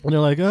and they're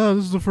like, oh,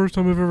 this is the first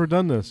time I've ever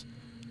done this.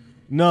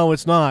 No,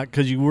 it's not,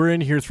 because you were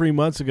in here 3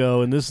 months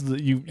ago and this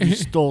is you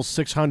stole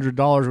 $600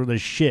 worth of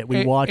shit.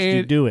 We watched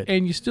you do it.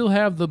 And you still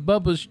have the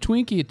Bubba's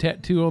Twinkie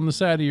tattoo on the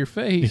side of your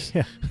face.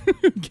 Yeah.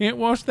 Can't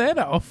wash that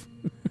off.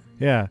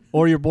 Yeah.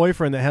 Or your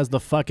boyfriend that has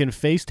the fucking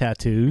face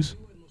tattoos.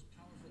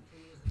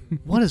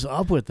 What is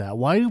up with that?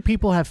 Why do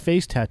people have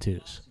face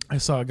tattoos? I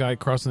saw a guy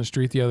crossing the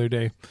street the other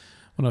day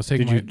when I was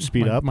taking Did you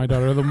speed up? my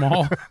daughter to the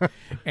mall,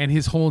 and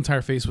his whole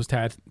entire face was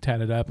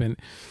tatted up,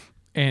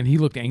 and he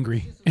looked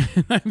angry.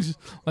 And I was just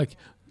like,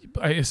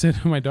 I said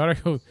to my daughter,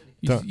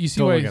 you see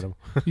don't why look at him.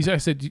 I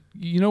said,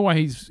 you know why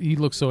he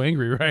looks so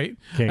angry, right?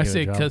 Can't I get a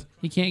said, job. because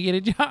he can't get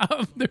a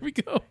job. There we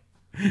go.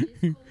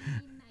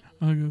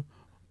 I go,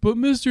 but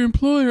Mr.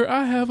 Employer,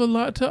 I have a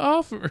lot to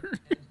offer.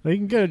 They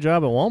can get a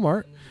job at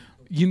Walmart.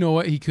 You know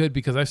what? He could,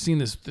 because I've seen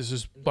this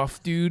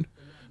buff dude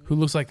who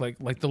looks like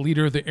the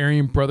leader of the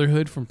Aryan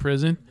Brotherhood from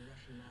prison,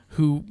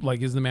 who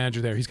like is the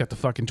manager there. He's got the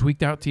fucking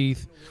tweaked out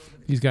teeth.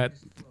 He's got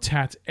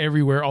tats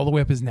everywhere, all the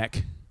way up his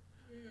neck.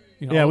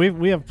 Yeah,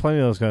 we have plenty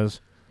of those guys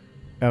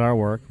at our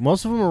work.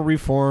 Most of them are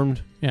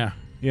reformed, yeah.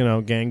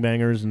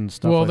 Gangbangers and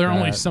stuff Well, like they're that.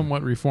 only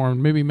somewhat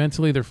reformed. Maybe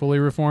mentally they're fully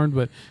reformed,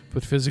 but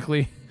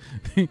physically,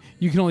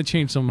 you can only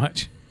change so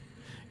much.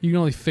 You can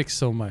only fix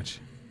so much.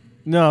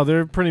 No,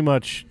 they're pretty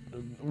much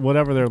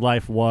whatever their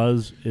life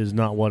was is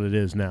not what it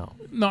is now.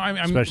 No, I'm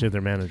Especially if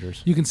they're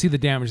managers. you can see the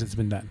damage that's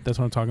been done. That's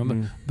what I'm talking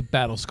about. The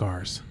battle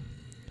scars.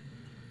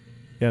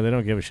 Yeah, they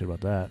don't give a shit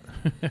about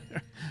that.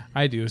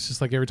 I do. It's just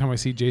like every time I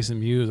see Jason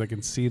Mewes, I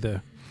can see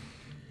the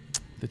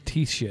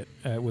teeth shit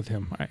with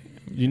him.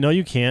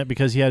 You can't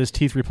because he had his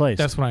teeth replaced.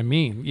 That's what I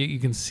mean. You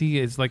can see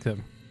it's like the.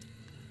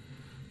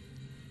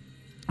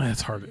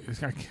 It's hard.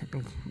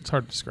 It's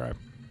hard to describe.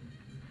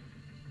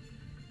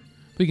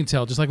 But you can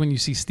tell, just like when you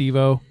see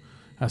Steve-O,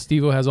 how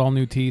Steve-O has all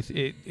new teeth.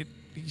 You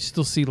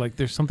still see like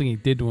there's something he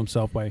did to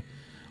himself by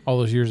all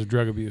those years of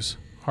drug abuse,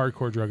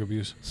 hardcore drug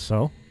abuse.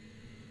 So?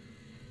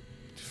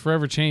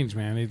 forever changed,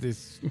 man.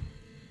 It's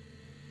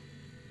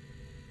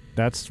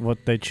That's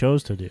what they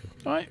chose to do.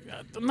 I'm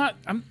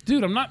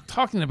not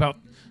talking about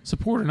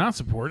support or not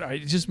support. I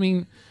just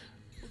mean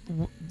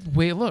the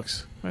way it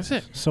looks. That's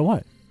it. So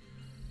what?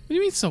 What do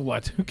you mean, so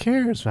what? Who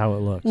cares how it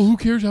looks? Well, who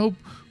cares how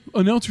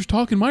announcers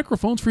talk in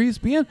microphones for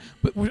ESPN?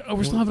 But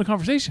we're still having a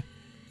conversation.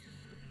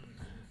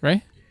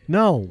 Right?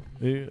 No.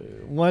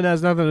 One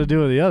has nothing to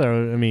do with the other.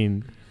 I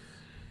mean,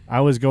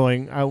 we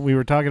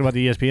were talking about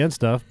the ESPN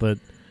stuff, but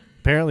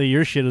apparently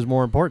your shit is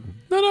more important.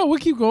 No, we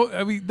keep going.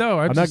 I mean, no.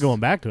 I'm not going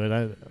back to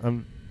it.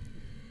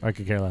 I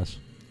could care less.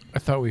 I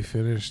thought we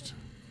finished.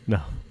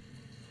 No.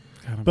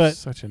 God, I'm But-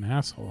 such an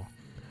asshole.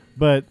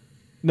 But,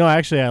 no,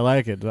 actually, I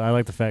like it. I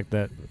like the fact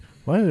that,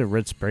 why did a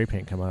red spray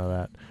paint come out of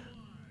that?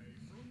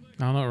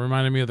 I don't know. It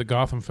reminded me of the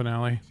Gotham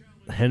finale.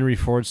 Henry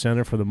Ford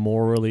Center for the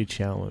Morally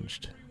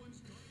Challenged.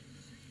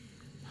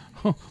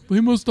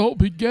 They must all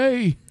be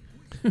gay.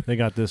 They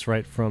got this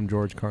right from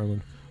George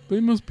Carlin. They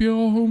must be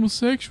all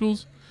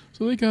homosexuals,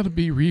 so they got to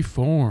be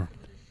reformed.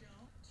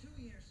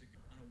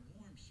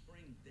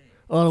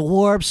 On a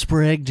warm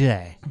spring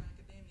day.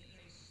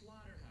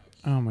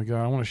 Oh my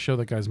God! I want to show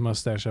that guy's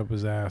mustache up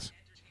his ass.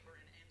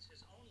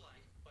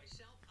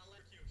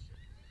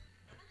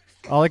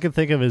 All I can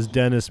think of is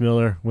Dennis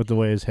Miller with the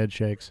way his head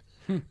shakes.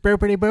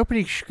 Boopity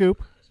boopity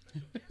scoop.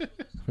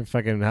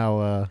 Fucking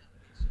how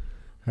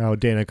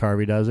Dana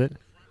Carvey does it.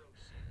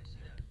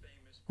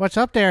 What's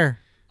up there?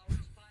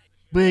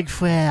 Big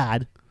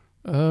fad.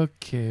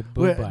 Okay,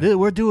 bye.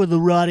 We're doing the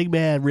Running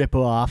Man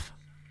ripoff.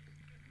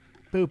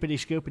 Boopity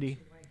scoopity.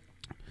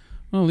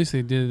 Well, at least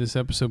they did this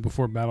episode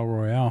before Battle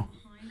Royale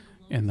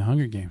and the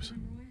Hunger Games.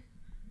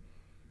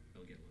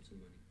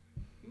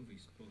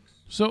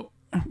 So,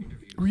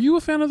 were you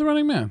a fan of the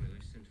Running Man?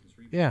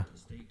 Yeah.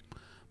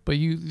 But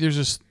there's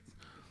just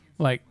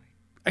like,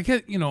 I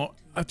get,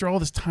 after all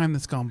this time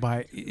that's gone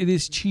by, it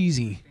is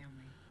cheesy.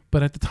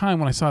 But at the time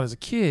when I saw it as a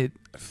kid,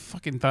 I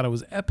fucking thought it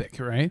was epic,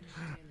 right?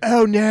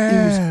 Oh no.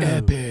 It was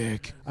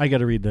epic. I got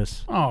to read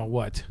this. Oh,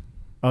 what?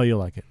 Oh, you'll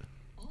like it.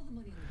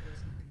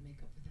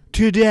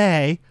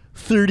 Today,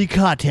 30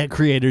 content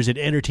creators and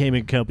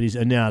entertainment companies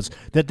announced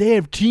that they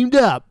have teamed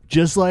up,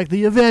 just like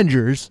the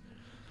Avengers,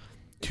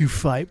 to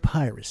fight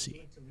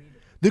piracy.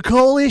 The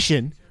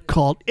coalition,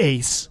 called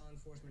ACE,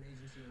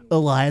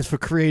 Alliance for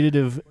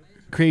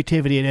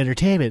Creativity and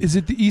Entertainment. Is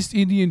it the East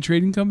Indian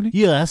Trading Company?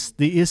 Yes,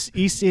 the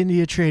East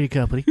India Trading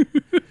Company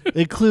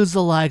includes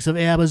the likes of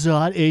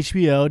Amazon,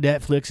 HBO,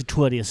 Netflix, and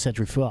 20th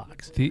Century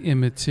Fox. The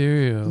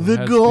immaterial. The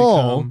has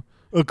goal, become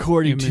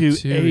according to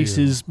immaterial.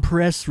 ACE's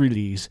press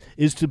release,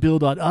 is to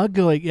build on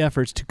ongoing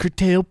efforts to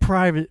curtail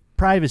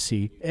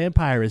privacy and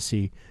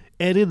piracy.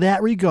 And in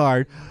that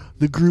regard,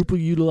 the group will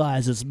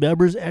utilize its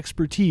members'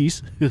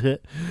 expertise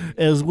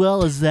as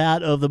well as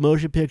that of the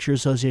Motion Picture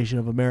Association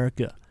of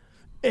America.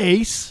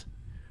 ACE,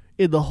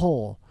 in the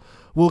whole,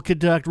 will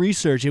conduct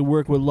research and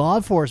work with law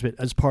enforcement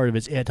as part of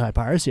its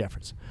anti-piracy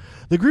efforts.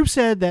 The group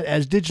said that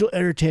as digital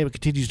entertainment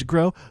continues to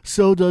grow,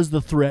 so does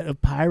the threat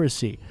of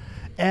piracy,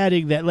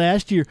 adding that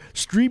last year,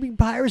 streaming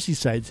piracy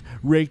sites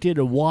raked in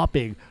a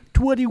whopping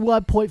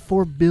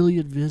 21.4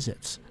 billion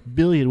visits.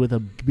 Billion with a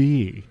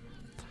B.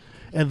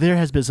 And there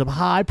has been some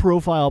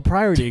high-profile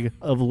pirating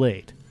of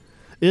late.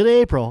 In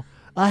April,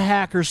 a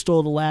hacker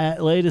stole the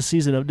latest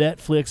season of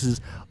Netflix's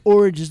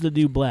Orange is the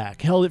New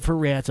Black, held it for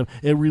ransom,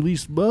 and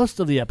released most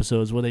of the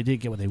episodes when they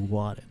didn't get what they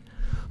wanted.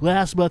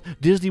 Last month,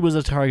 Disney was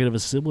the target of a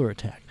similar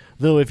attack.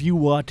 Though if you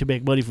want to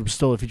make money from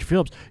stolen feature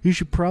films, you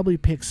should probably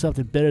pick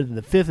something better than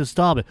the fifth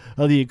installment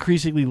of the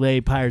increasingly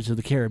lame Pirates of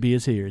the Caribbean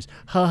series.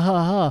 Ha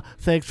ha ha,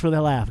 thanks for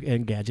the laugh,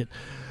 Engadget.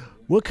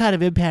 What kind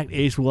of impact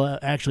ACE will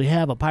actually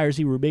have on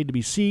piracy remains to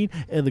be seen,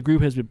 and the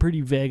group has been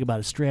pretty vague about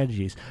its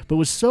strategies. But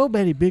with so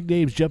many big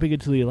names jumping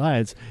into the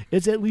alliance,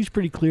 it's at least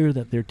pretty clear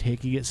that they're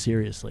taking it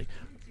seriously.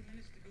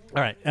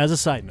 All right, as a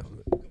side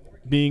note,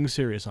 being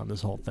serious on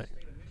this whole thing,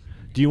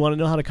 do you want to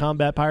know how to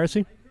combat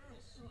piracy?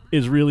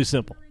 It's really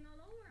simple.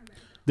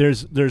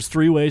 There's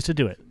 3 ways to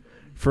do it.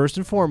 First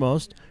and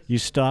foremost, you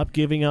stop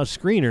giving out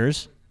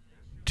screeners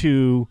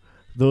to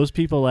those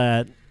people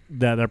that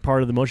are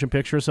part of the Motion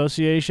Picture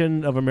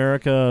Association of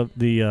America,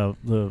 the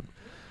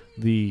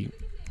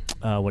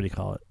what do you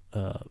call it?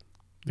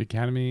 The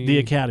Academy. The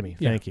Academy.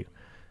 Yeah. Thank you.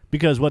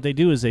 Because what they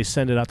do is they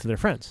send it out to their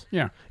friends.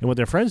 Yeah. And what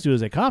their friends do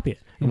is they copy it.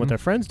 And what their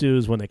friends do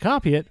is when they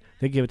copy it,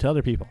 they give it to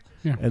other people.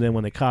 Yeah. And then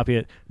when they copy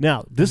it,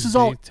 now this is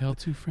all. Tell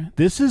 2 friends.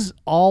 This is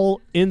all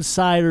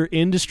insider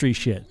industry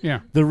shit.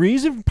 Yeah. The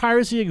reason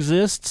piracy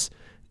exists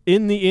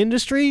in the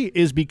industry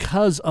is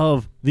because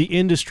of the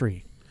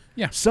industry.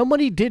 Yeah.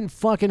 Somebody didn't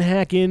fucking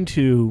hack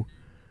into,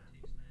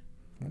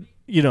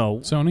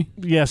 Sony.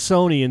 yeah,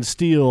 Sony and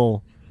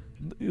steal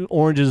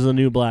Orange is the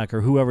New Black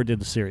or whoever did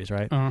the series,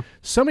 right? Uh-huh.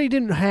 Somebody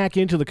didn't hack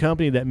into the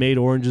company that made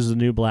Orange is the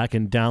New Black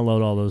and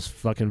download all those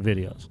fucking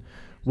videos.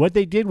 What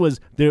they did was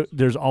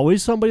there's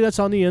always somebody that's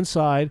on the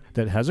inside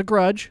that has a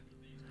grudge.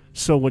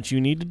 So what you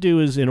need to do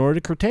is, in order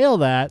to curtail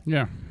that,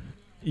 Yeah.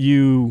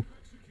 you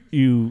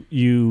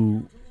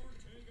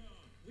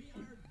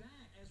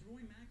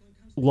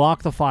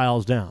lock the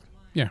files down.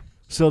 Yeah.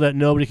 so that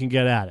nobody can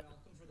get at it.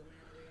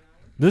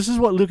 This is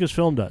what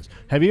Lucasfilm does.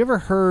 Have you ever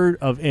heard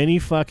of any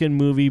fucking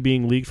movie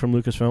being leaked from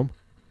Lucasfilm?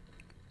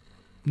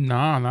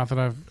 Nah, not that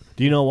I've.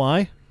 Do you know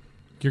why?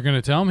 You're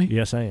gonna tell me?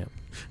 Yes, I am.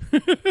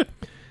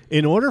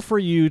 In order for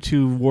you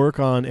to work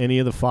on any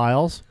of the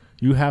files,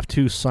 you have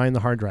to sign the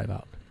hard drive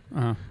out.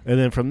 Uh-huh. And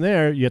then from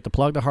there, you have to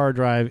plug the hard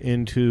drive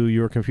into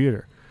your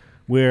computer,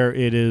 where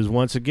it is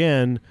once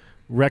again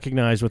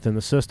recognized within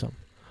the system.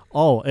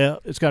 Oh,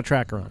 it's got a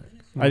tracker on it.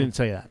 I didn't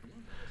say that.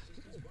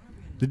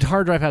 The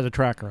hard drive has a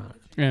tracker on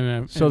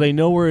it. So they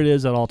know where it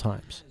is at all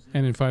times.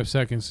 And in 5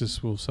 seconds,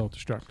 this will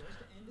self-destruct.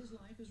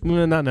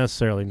 Well, not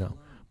necessarily, no.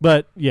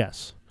 But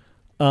yes.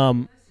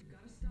 The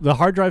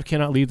hard drive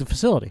cannot leave the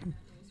facility.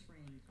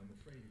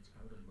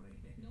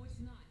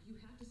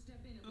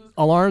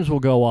 Alarms will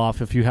go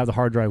off if you have the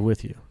hard drive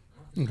with you.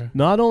 Okay.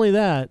 Not only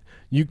that,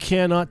 you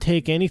cannot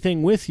take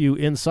anything with you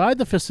inside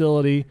the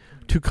facility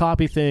to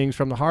copy things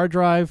from the hard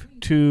drive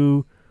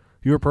to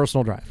your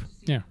personal drive.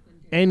 Yeah.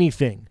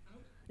 Anything.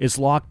 It's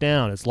locked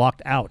down. It's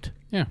locked out.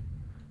 Yeah.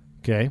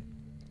 Okay?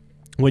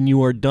 When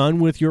you are done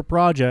with your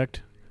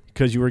project,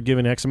 because you were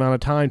given X amount of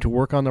time to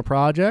work on the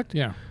project,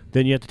 Yeah.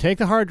 then you have to take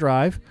the hard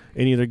drive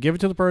and either give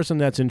it to the person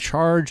that's in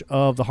charge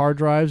of the hard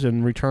drives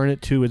and return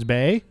it to its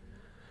bay,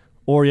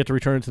 or you have to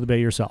return it to the bay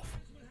yourself.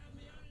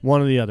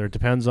 One or the other. It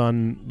depends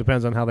on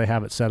how they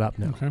have it set up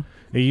now. Okay.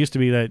 It used to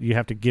be that you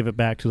have to give it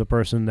back to the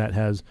person that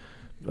has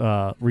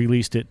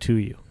released it to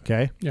you.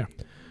 Okay? Yeah.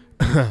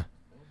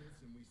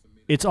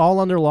 It's all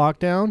under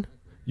lockdown.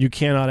 You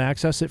cannot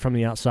access it from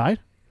the outside.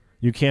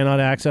 You cannot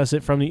access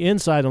it from the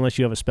inside unless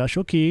you have a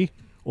special key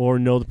or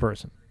know the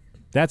person.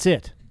 That's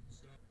it.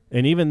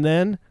 And even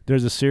then,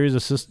 there's a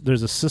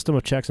system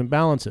of checks and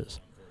balances.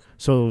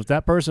 So if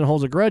that person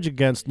holds a grudge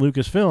against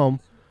Lucasfilm,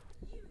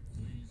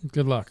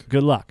 Good luck.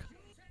 good luck.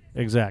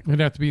 Exactly.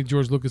 It'd have to be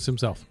George Lucas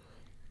himself.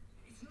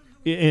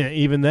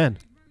 Even then,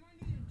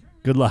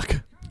 good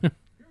luck.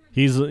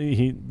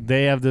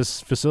 They have this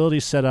facility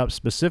set up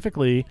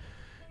specifically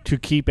to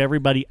keep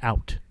everybody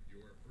out.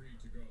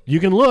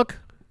 You can look,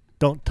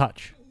 don't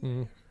touch.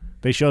 Mm-hmm.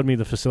 They showed me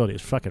the facility.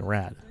 It's fucking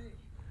rad.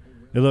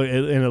 It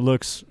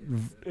looks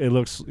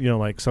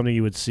like something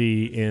you would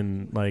see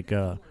in like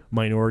a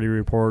Minority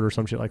Report or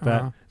some shit like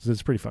that. Uh-huh.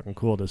 It's pretty fucking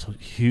cool. This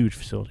huge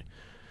facility.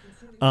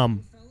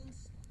 And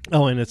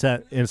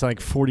it's like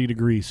 40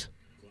 degrees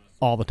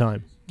all the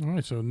time. All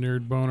right, so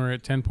nerd boner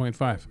at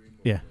 10.5.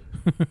 Yeah.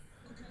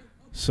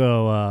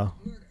 So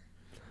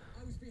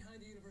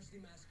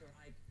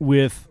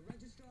with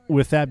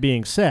that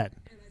being said,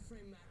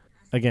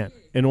 again,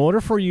 in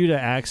order for you to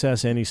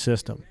access any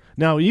system,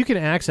 now you can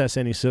access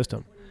any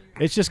system.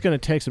 It's just going to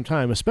take some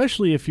time,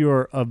 especially if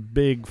you're a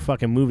big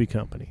fucking movie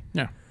company.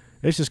 Yeah.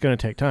 It's just going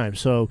to take time.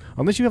 So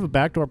unless you have a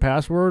backdoor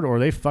password or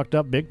they fucked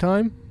up big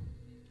time,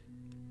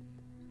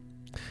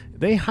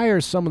 they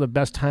hire some of the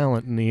best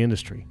talent in the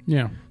industry.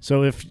 Yeah.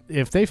 So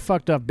if they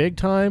fucked up big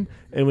time,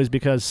 it was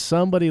because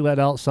somebody let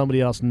out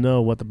somebody else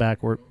know what the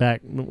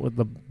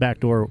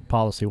backdoor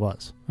policy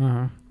was.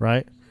 Uh-huh.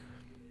 Right?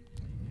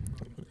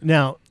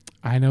 Now,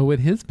 I know what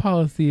his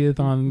policy is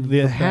on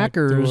the back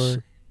hackers,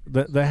 door.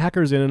 the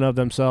hackers in and of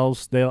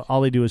themselves,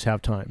 all they do is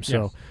have time.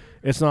 So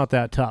it's not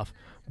that tough.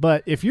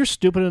 But if you're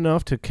stupid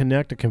enough to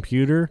connect a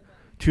computer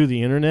to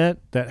the internet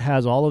that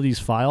has all of these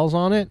files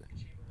on it,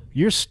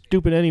 you're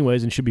stupid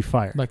anyways and should be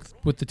fired. Like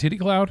with the titty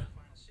cloud?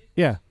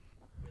 Yeah.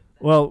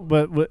 Well,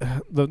 but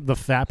the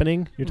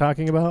fappening you're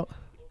talking about,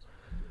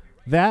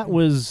 that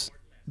was...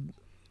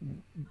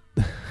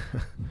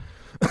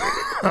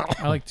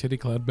 I like titty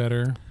cloud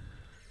better.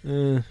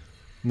 no,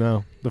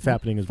 the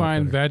fappening is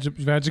Fine, much better.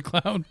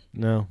 Vagicloud.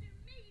 No.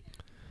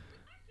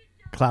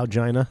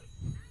 Cloudgina.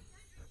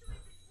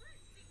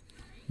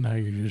 Now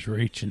you're just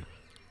reaching.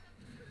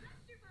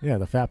 Yeah,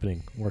 the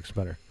fappening works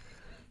better.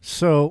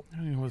 So, I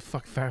don't even know what the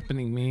fuck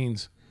fappening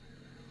means.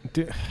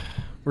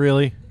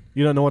 Really?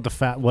 You don't know what a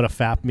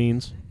fap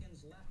means?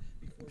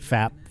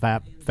 Fap.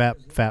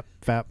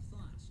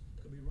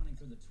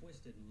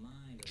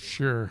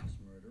 Sure.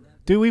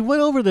 Dude, we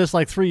went over this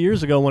like 3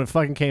 years ago when it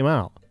fucking came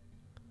out.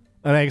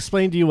 And I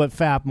explained to you what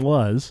fap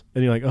was,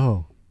 and you're like,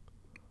 oh.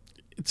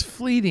 It's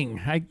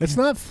fleeting. It's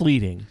not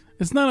fleeting.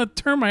 It's not a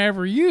term I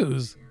ever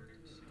use.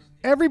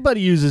 Everybody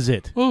uses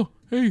it. Oh,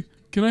 hey,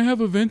 can I have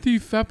a venti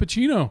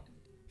fappuccino?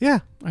 Yeah.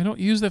 I don't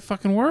use that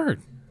fucking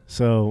word.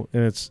 So,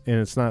 and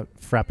it's not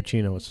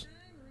frappuccino, it's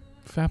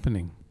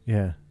Fappening.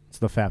 yeah, it's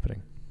the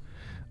fappening.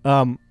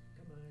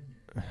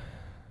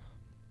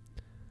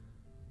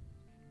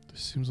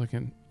 This seems like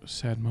a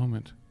sad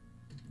moment.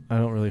 I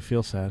don't really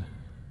feel sad.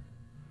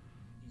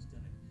 He's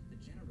done it. The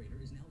generator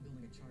is now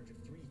building a charge of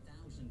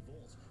 3,000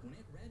 volts. When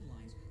it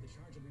redlines, the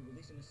charge will be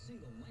releasing a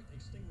single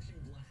life-extinguishing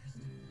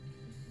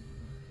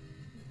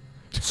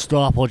blast.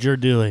 Stop what you're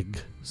doing.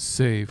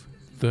 Save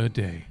the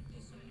day.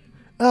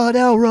 Oh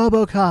no,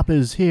 RoboCop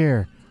is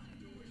here.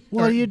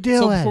 What are you doing?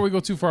 So before we go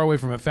too far away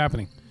from it,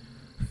 fappening.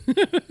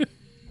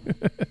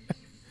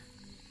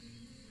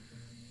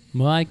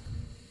 Mike.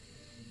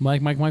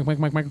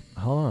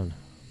 Hold on.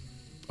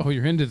 Oh,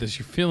 you're into this.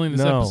 You're feeling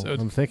this No, episode.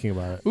 I'm thinking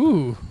about it.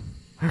 Ooh.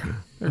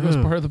 There goes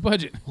part of the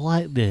budget.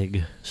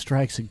 Lightning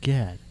strikes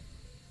again.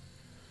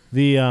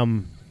 The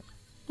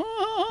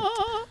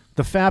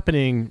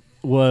fappening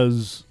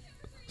was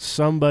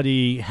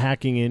somebody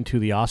hacking into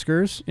the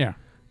Oscars, Yeah.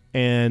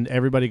 and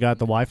everybody got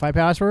the Wi-Fi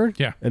password.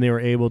 Yeah. And they were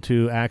able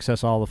to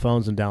access all the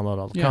phones and download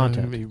all the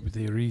content.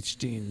 They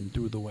reached in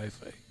through the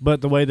Wi-Fi.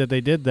 But the way that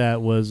they did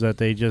that was that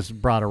they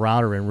just brought a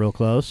router in real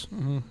close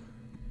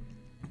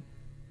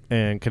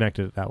and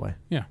connected it that way.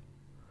 Yeah.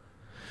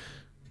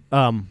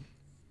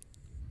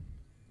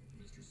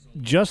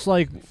 Just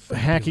like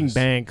hacking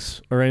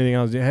banks or anything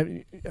else,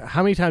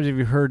 how many times have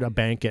you heard a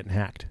bank getting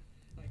hacked?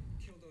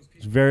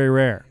 It's very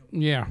rare.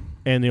 Yeah.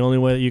 And the only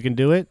way that you can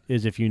do it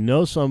is if you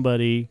know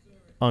somebody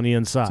on the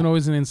inside. It's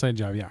always an inside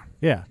job, yeah.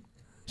 Yeah.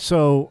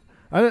 So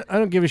I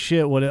don't give a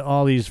shit what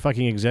all these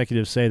fucking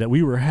executives say that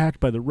we were hacked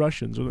by the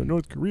Russians or the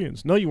North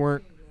Koreans. No, you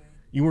weren't.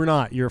 You were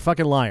not. You're a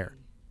fucking liar.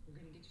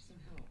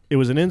 It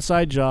was an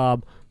inside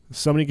job.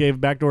 Somebody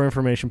gave backdoor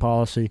information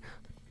policy,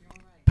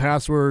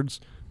 passwords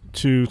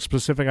to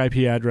specific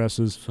IP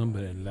addresses,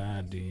 Somebody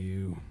lied to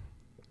you.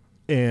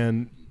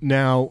 and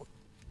now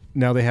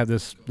they have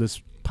this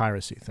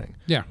piracy thing.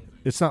 Yeah.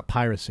 It's not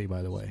piracy,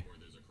 by the way.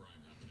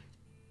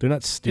 They're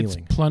not stealing.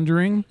 It's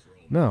plundering.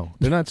 No,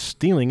 they're not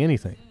stealing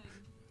anything.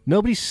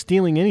 Nobody's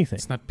stealing anything.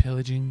 It's not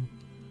pillaging.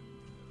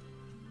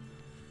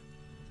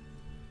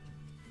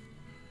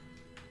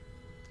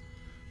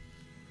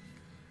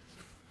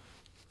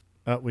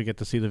 We get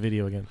to see the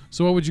video again.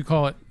 So what would you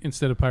call it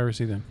instead of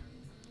piracy then?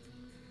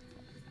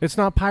 It's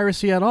not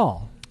piracy at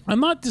all. I'm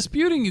not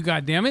disputing you,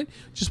 goddammit.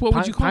 Just what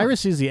would you call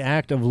Piracy is the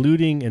act of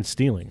looting and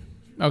stealing.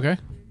 it? Okay.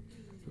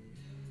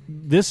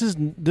 This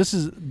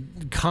is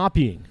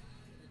copying.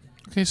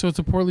 Okay, so it's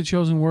a poorly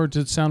chosen word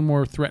to sound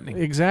more threatening.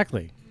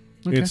 Exactly.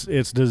 Okay.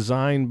 It's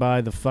designed by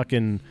the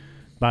fucking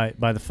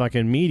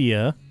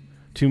media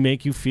to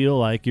make you feel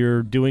like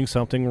you're doing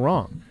something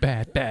wrong.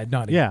 Bad,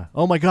 naughty. Yeah.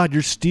 Oh my God,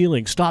 you're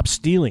stealing. Stop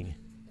stealing.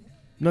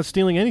 I'm not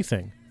stealing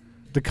anything.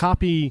 The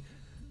copy,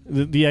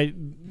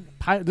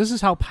 this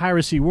is how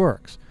piracy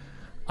works.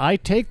 I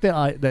take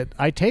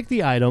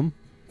the item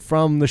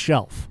from the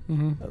shelf.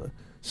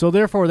 So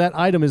therefore, that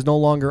item is no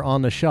longer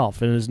on the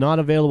shelf and is not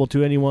available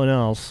to anyone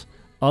else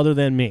other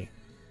than me.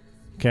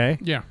 Okay.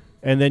 Yeah.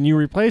 And then you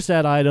replace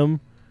that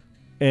item,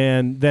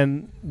 and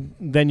then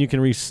you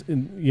can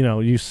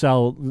you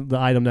sell the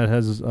item that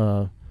has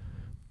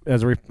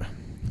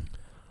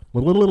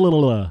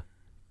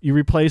you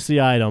replace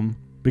the item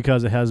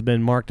because it has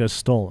been marked as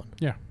stolen.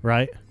 Yeah.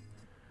 Right?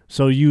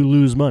 So you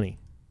lose money.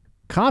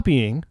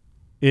 Copying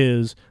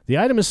is the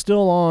item is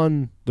still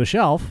on the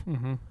shelf.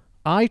 Mm-hmm.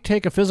 I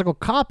take a physical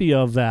copy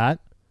of that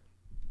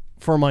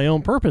for my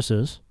own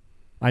purposes.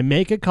 I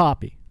make a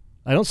copy.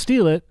 I don't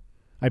steal it.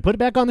 I put it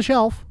back on the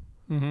shelf,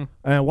 and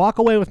I walk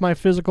away with my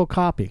physical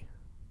copy.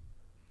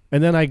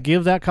 And then I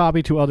give that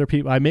copy to other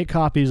people. I make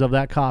copies of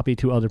that copy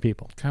to other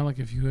people. Kind of like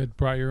if you had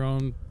brought your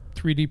own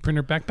 3D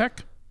printer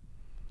backpack.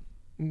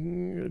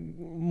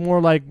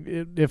 More like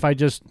if I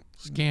just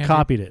Scanned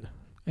copied it.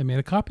 and made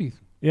a copy.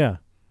 Yeah.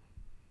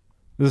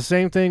 The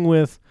same thing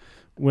with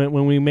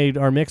when we made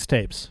our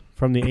mixtapes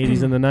from the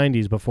 80s and the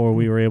 90s before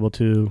we were able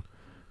to,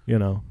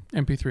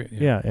 MP3.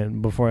 yeah,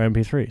 and before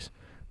MP3s.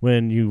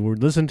 When you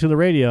would listen to the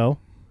radio,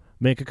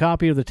 make a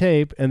copy of the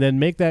tape, and then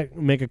make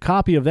a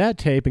copy of that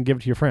tape and give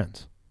it to your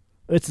friends.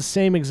 It's the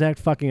same exact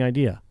fucking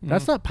idea.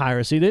 That's not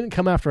piracy. They didn't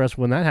come after us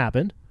when that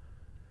happened.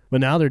 But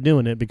now they're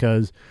doing it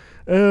because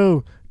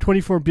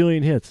 24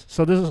 billion hits.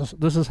 So this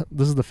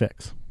is the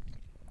fix.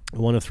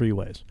 One of three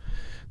ways.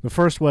 The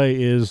first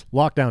way is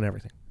lock down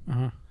everything.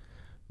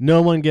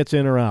 No one gets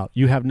in or out.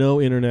 You have no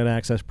internet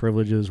access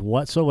privileges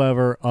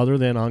whatsoever other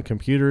than on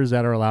computers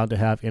that are allowed to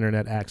have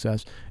internet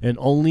access, and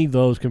only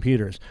those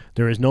computers.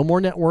 There is no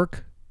more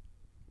network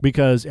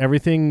because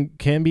everything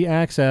can be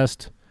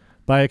accessed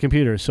by a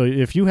computer. So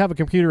if you have a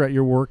computer at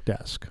your work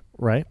desk,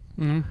 right,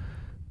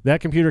 that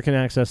computer can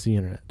access the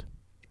internet.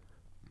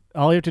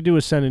 All you have to do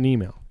is send an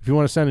email. If you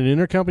want to send an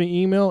intercompany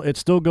email, it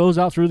still goes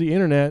out through the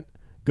internet,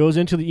 goes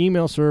into the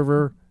email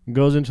server,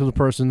 goes into the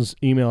person's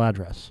email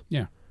address.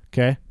 Yeah.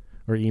 Okay?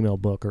 Or email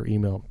book or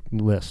email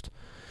list.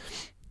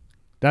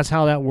 That's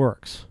how that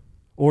works.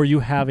 Or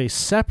you have a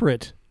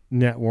separate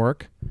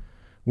network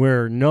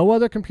where no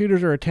other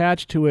computers are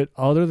attached to it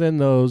other than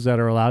those that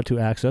are allowed to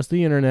access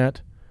the internet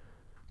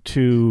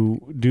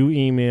to do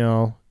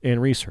email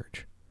and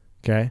research.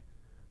 Okay?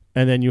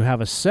 And then you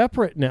have a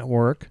separate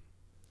network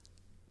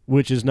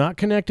which is not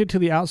connected to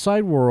the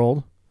outside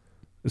world.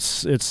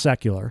 It's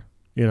secular,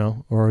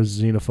 or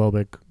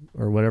xenophobic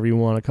or whatever you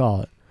want to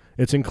call it.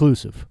 It's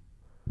inclusive.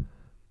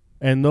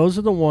 And those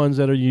are the ones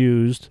that are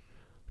used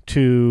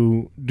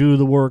to do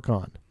the work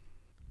on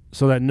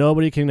so that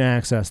nobody can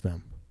access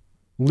them.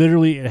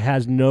 Literally, it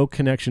has no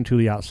connection to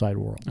the outside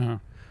world.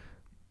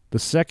 The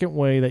second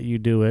way that you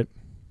do it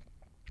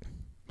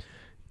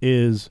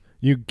is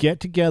you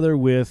get together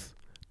with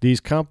these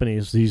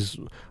companies, it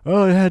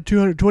had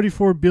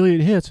 224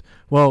 billion hits.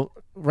 Well,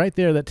 right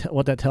there,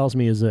 what that tells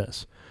me is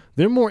this.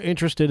 They're more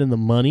interested in the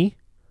money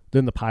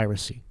than the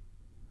piracy.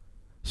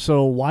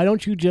 So why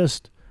don't you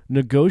just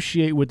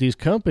negotiate with these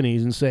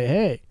companies and say,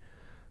 hey,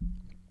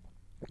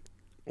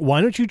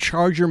 why don't you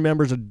charge your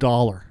members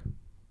 $1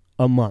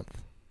 a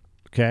month?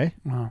 Okay?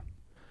 Wow.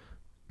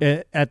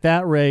 At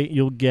that rate,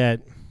 you'll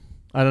get,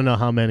 I don't know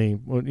how many,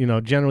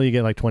 generally you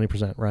get like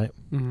 20%, right?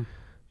 Mm-hmm.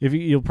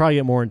 You'll probably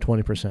get more than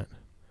 20%.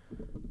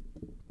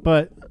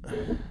 But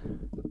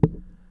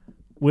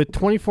with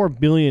 24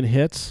 billion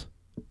hits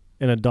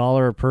and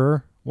 $1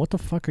 per, what the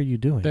fuck are you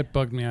doing? That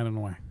bugged me. I don't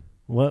know why.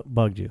 What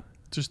bugged you?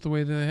 Just the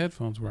way the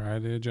headphones were. I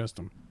had to adjust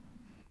them.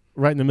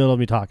 Right in the middle of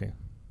me talking.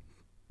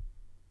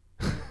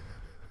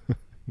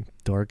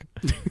 Dork.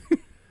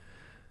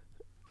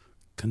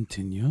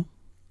 Continue.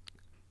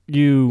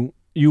 You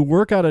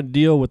work out a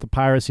deal with the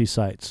piracy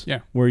sites. Yeah.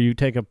 Where you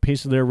take a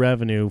piece of their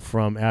revenue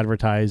from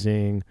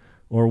advertising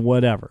or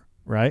whatever,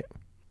 right?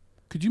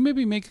 Could you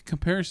maybe make a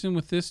comparison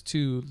with this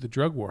to the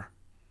drug war?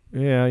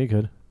 Yeah, you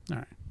could. All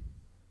right.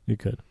 You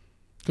could.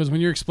 Because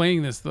when you're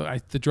explaining this,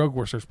 the drug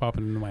war starts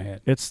popping into my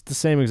head. It's the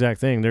same exact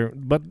thing.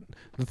 But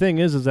the thing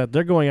is that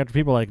they're going after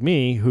people like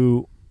me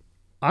who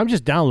I'm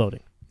just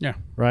downloading. Yeah.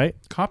 Right?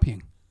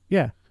 Copying.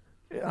 Yeah.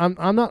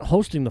 I'm not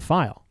hosting the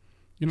file.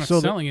 You're not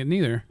So selling it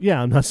neither.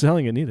 Yeah, I'm not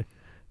selling it neither,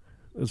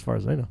 as far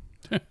as I know.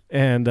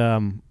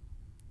 And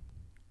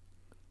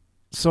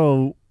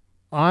so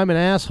I'm an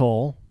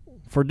asshole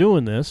for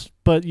doing this,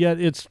 but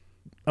yet it's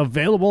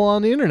available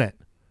on the internet.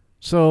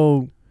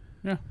 So,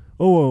 Yeah.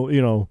 oh,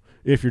 well,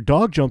 if your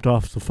dog jumped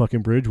off the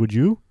fucking bridge, would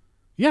you?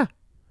 Yeah.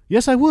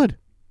 Yes, I would.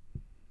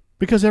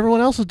 Because everyone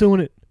else is doing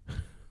it.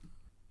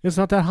 It's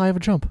not that high of a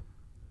jump.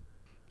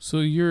 So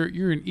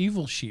you're an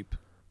evil sheep.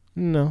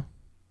 No.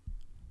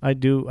 I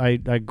do. I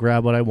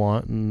grab what I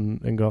want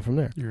and go from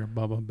there. You're a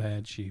Bubba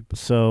bad sheep.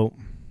 So,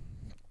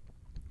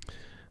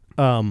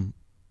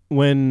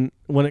 when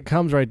it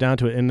comes right down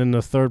to it, and then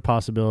the third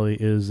possibility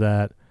is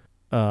that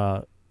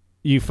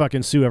you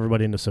fucking sue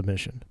everybody into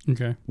submission,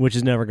 Okay. which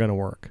is never going to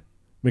work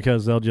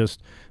because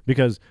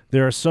because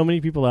there are so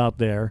many people out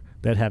there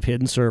that have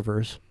hidden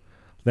servers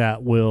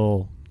that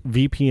will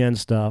VPN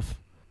stuff,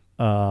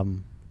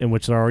 in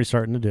which they're already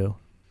starting to do,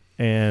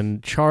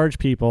 and charge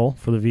people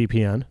for the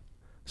VPN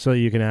so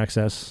you can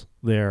access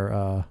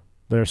their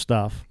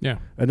stuff. Yeah.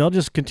 And they'll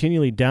just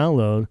continually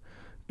download,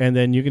 and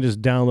then you can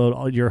just download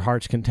all your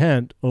heart's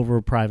content over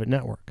a private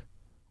network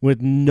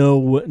with no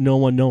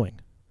one knowing.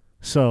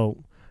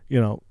 So,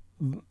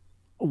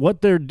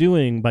 what they're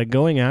doing by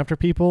going after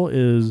people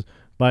is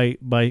by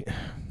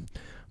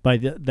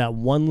that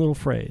one little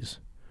phrase.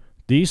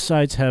 These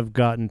sites have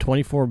gotten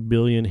 24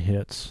 billion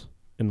hits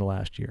in the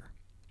last year.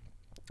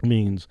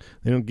 Means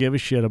they don't give a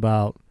shit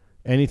about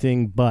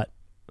anything but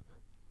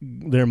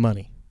their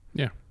money.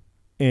 Yeah.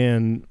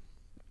 And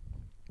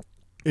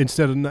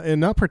instead of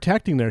not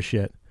protecting their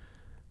shit,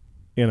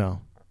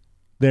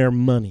 their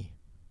money,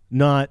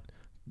 not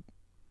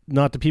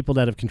the people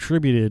that have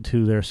contributed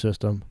to their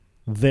system,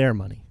 their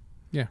money.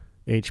 Yeah.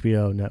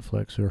 HBO,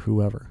 Netflix, or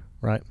whoever,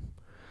 right?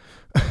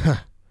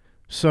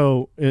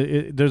 So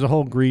there's a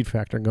whole greed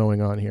factor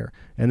going on here,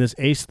 and this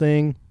ACE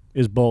thing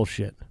is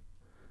bullshit.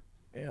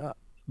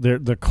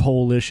 The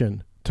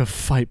coalition to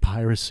fight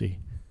piracy.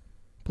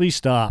 Please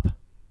stop.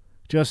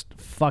 Just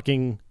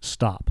fucking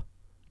stop.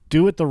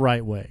 Do it the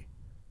right way.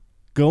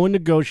 Go and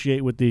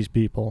negotiate with these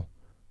people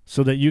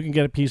so that you can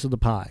get a piece of the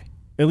pie.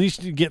 At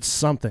least you get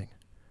something.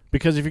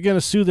 Because if you're going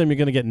to sue them, you're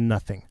going to get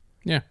nothing.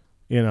 Yeah.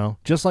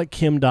 Just like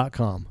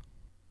Kim.com.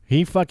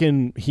 He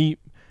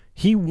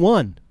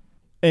won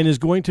and is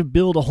going to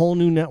build a whole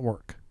new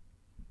network.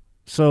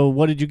 So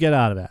what did you get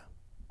out of that?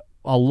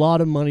 A lot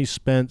of money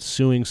spent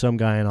suing some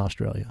guy in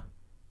Australia.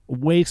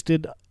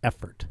 Wasted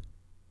effort.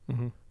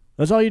 Mm-hmm.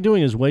 That's all you're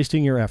doing is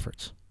wasting your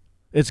efforts.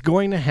 It's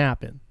going to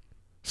happen.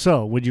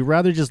 So would you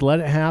rather just let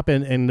it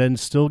happen and then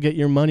still get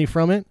your money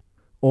from it?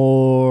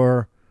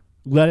 Or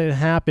let it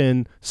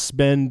happen,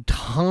 spend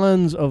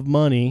tons of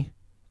money,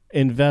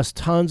 invest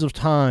tons of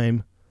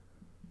time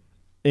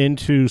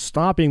into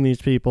stopping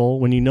these people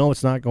when you know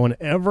it's not going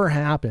to ever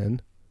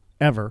happen,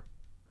 ever,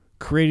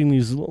 creating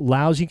these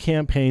lousy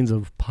campaigns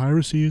of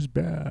piracy is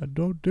bad,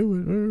 don't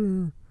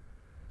do it,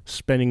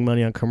 spending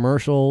money on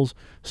commercials,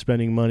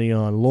 spending money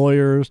on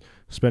lawyers,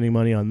 spending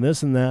money on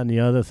this and that and the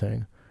other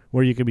thing,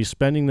 where you could be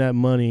spending that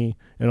money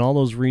and all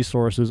those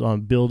resources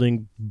on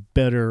building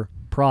better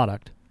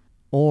product,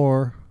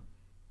 or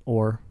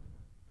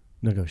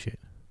negotiate.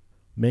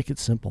 Make it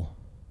simple.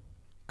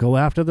 Go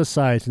after the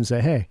sites and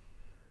say, hey,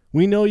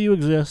 we know you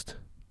exist.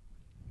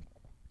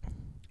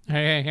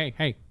 Hey.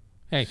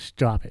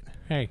 Stop it.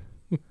 Hey.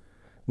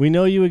 We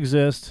know you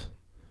exist,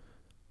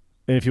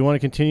 and if you want to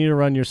continue to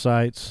run your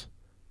sites,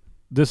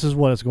 this is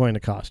what it's going to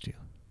cost you.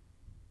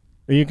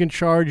 And you can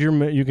charge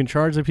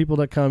the people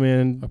that come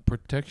in A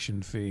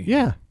protection fee.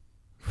 Yeah,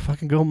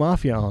 fucking go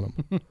mafia on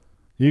them.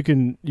 You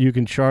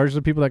can charge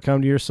the people that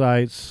come to your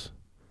sites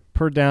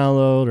per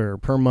download or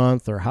per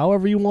month or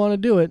however you want to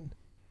do it.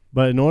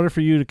 But in order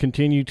for you to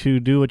continue to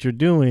do what you're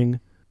doing,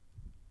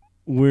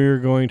 we're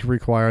going to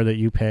require that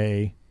you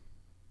pay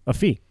a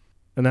fee,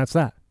 and that's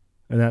that.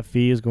 And that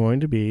fee is going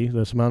to be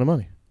this amount of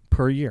money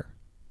per year.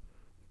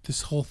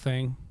 This whole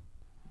thing,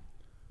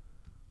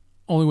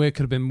 only way it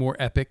could have been more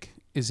epic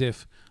is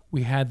if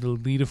we had the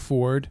Lita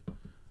Ford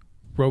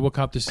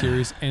RoboCop the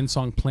series end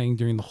song playing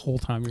during the whole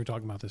time we were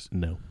talking about this.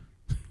 No.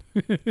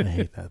 I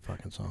hate that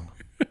fucking song.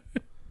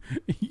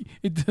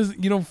 It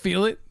doesn't. You don't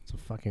feel it. It's a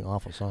fucking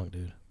awful song,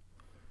 dude.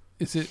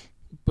 Is it?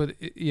 But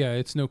yeah,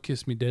 it's no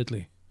 "Kiss Me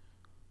Deadly."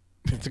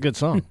 It's a good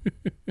song.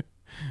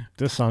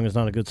 This song is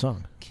not a good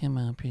song. Come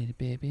on, pretty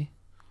baby.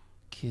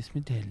 Kiss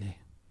me deadly.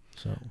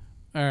 So,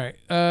 All right.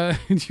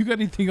 You got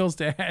anything else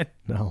to add?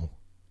 no.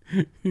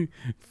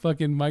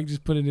 Fucking Mike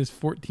just put in his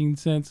 14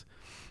 cents.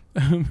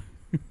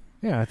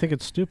 Yeah, I think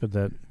it's stupid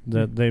that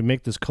they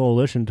make this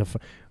coalition to...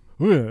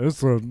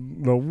 it's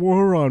the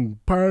war on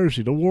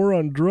piracy, the war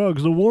on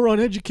drugs, the war on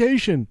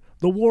education,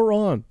 the war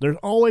on... There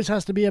always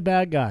has to be a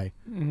bad guy.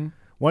 Mm-hmm.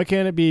 Why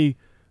can't it be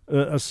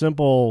a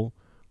simple...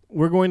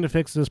 We're going to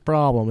fix this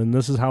problem, and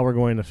this is how we're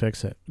going to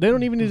fix it. They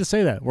don't even need to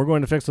say that. We're going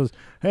to fix this.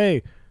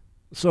 Hey,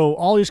 so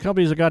all these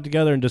companies have got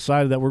together and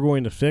decided that we're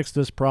going to fix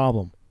this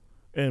problem,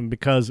 and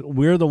because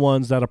we're the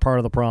ones that are part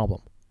of the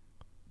problem.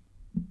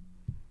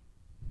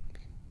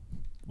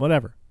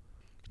 Whatever.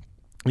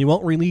 You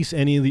won't release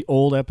any of the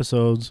old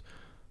episodes,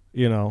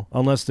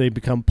 unless they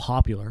become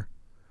popular.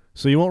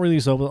 So you won't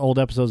release old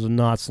episodes of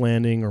Knots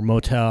Landing or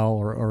Motel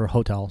or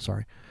Hotel,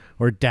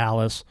 or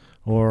Dallas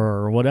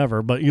or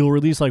whatever, but you'll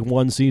release like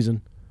one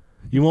season.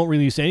 You won't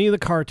release any of the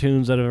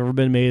cartoons that have ever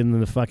been made in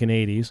the fucking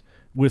 80s,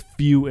 with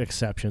few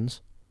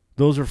exceptions.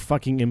 Those are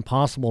fucking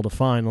impossible to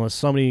find unless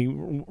somebody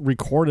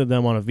recorded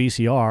them on a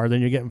VCR. Then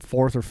you're getting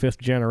 4th or 5th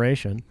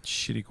generation.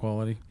 Shitty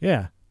quality.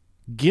 Yeah.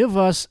 Give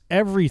us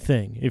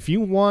everything. If you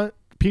want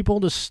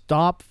people to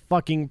stop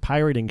fucking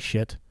pirating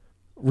shit,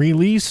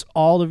 release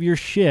all of your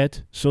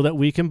shit so that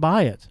we can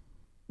buy it.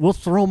 We'll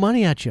throw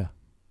money at you.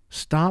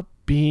 Stop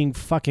being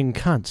fucking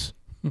cunts.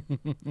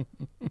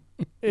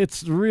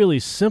 It's really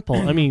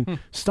simple. I mean,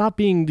 stop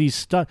being these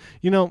stuff.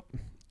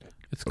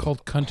 It's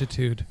called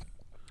cuntitude.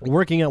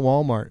 Working at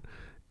Walmart,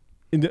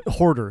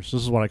 hoarders.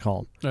 This is what I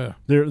call them.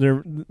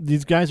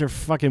 These guys are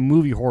fucking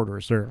movie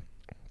hoarders.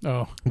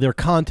 They're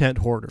content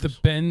hoarders.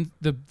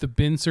 The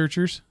bin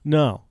searchers.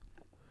 No.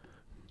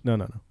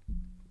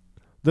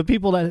 The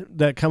people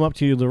that come up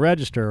to you, the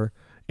register,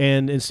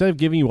 and instead of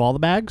giving you all the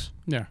bags,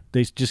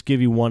 they just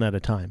give you one at a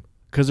time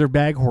because they're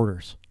bag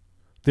hoarders.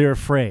 They're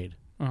afraid.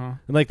 Uh-huh.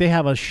 And like they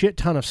have a shit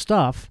ton of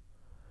stuff,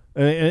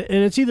 and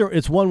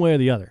it's one way or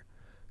the other.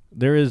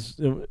 There's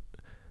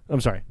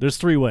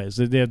 3 ways.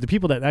 They have the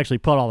people that actually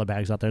put all the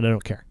bags out there. They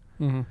don't care.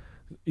 Mm-hmm.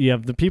 You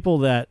have the people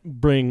that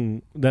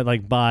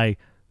buy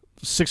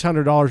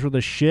 $600 worth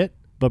of shit,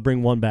 but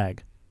bring one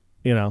bag,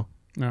 and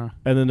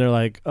then they're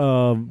like,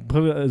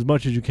 put as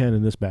much as you can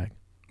in this bag.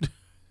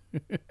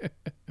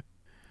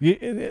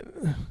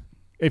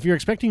 If you're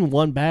expecting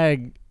one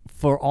bag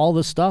for all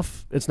this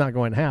stuff, it's not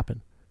going to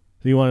happen.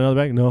 So you want another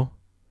bag? No.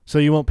 So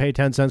you won't pay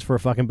 10 cents for a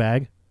fucking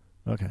bag?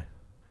 Okay.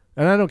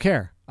 And I don't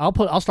care.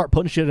 I'll start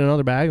putting shit in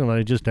another bag and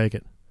I just take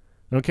it.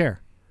 I don't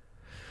care.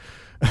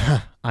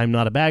 I'm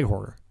not a bag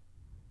hoarder.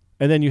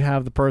 And then you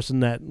have the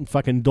person that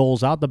fucking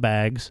doles out the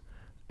bags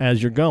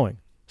as you're going.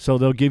 So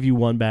they'll give you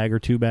 1 bag or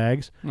 2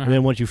 bags. Uh-huh. And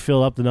then once you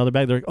fill up another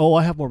bag, they're like, oh,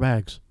 I have more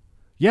bags.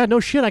 Yeah,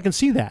 no shit, I can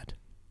see that.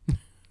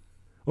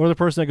 Or the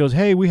person that goes,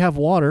 hey, we have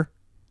water.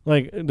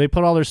 Like, they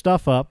put all their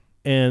stuff up,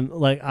 and,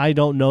 like, I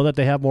don't know that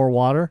they have more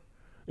water.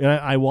 And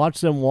I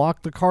watch them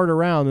walk the cart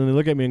around, and they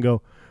look at me and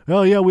go,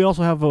 oh, yeah, we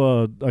also have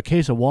a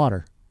case of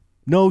water.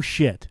 No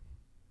shit.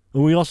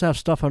 And we also have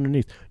stuff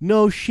underneath.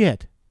 No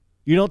shit.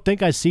 You don't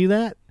think I see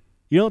that?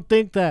 You don't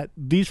think that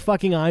these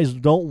fucking eyes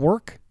don't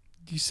work?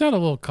 You sound a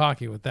little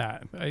cocky with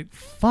that.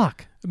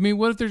 Fuck. I mean,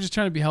 what if they're just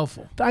trying to be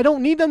helpful? I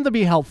don't need them to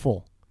be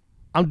helpful.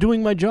 I'm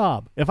doing my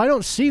job. If I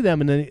don't see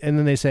them and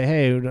then they say,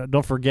 hey,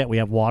 don't forget we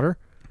have water.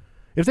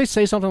 If they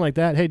say something like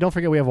that, hey, don't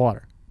forget we have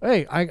water.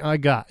 Hey, I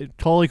got it.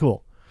 Totally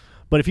cool.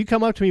 But if you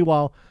come up to me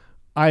while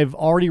I've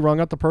already rung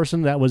up the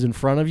person that was in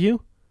front of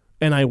you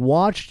and I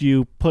watched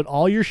you put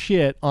all your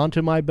shit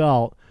onto my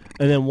belt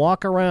and then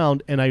walk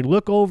around and I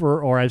look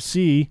over or I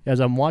see as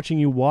I'm watching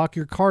you walk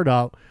your cart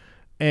out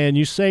and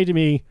you say to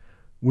me,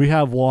 we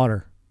have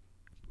water.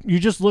 You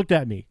just looked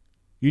at me.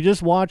 You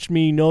just watched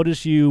me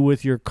notice you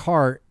with your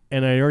cart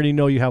and I already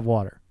know you have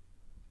water.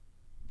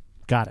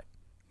 Got it.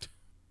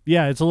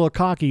 Yeah, it's a little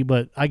cocky,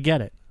 but I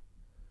get it.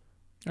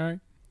 All right.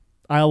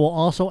 I will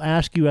also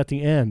ask you at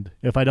the end,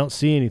 if I don't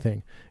see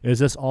anything, is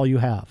this all you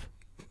have?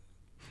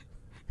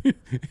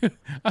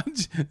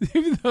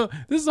 Even though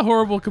this is a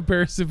horrible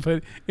comparison,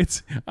 but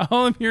it's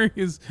all I'm hearing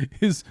is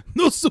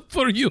no soup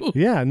for you.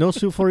 Yeah, no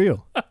soup for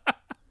you.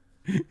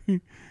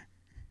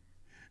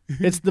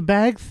 It's the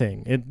bag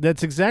thing.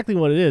 That's exactly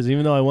what it is.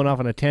 Even though I went off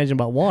on a tangent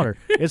about water,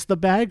 it's the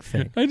bag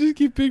thing. I just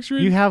keep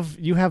picturing you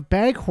have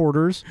bag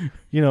hoarders.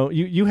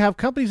 You have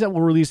companies that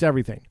will release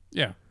everything.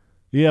 Yeah.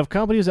 You have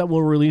companies that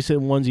will release it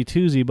in onesie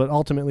twosie, but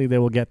ultimately they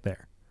will get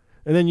there.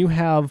 And then you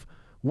have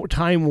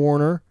Time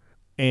Warner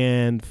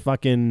and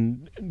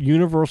fucking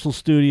Universal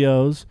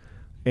Studios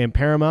and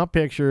Paramount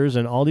Pictures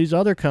and all these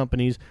other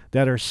companies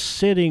that are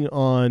sitting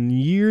on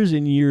years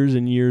and years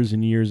and years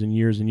and years and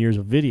years and years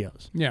of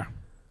videos Yeah.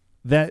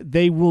 that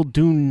they will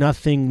do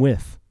nothing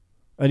with.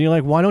 And you're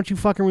like, why don't you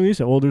fucking release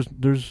it? Well,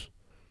 there's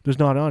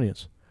not an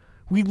audience.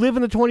 We live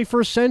in the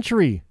 21st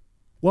century.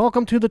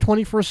 Welcome to the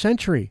 21st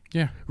century.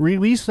 Yeah.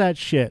 Release that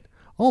shit.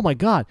 Oh my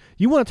God.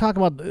 You want to talk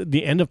about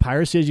the end of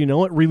piracy as you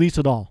know it? Release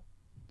it all.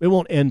 It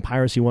won't end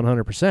piracy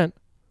 100%.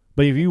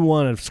 But if you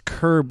want to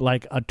curb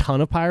like a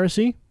ton of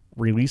piracy,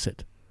 release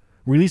it.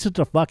 Release it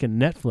to fucking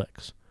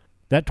Netflix.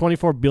 That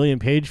 24 billion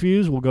page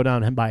views will go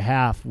down by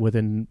half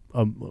within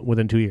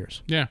 2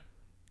 years. Yeah.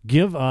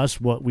 Give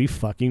us what we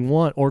fucking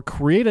want, or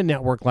create a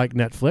network like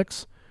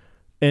Netflix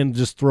and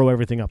just throw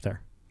everything up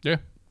there. Yeah.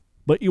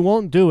 But you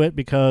won't do it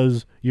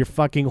because you're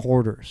fucking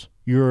hoarders.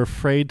 You're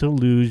afraid to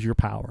lose your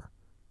power.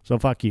 So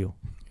fuck you.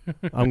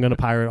 I'm going to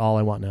pirate all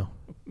I want now.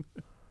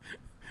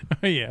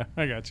 Yeah,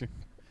 I got you.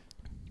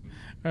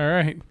 All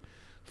right.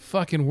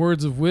 Fucking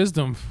words of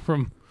wisdom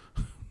from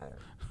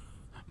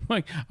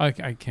Mike. I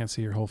can't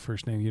say your whole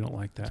first name. You don't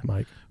like that.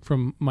 Mike.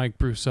 From Mike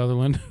Bruce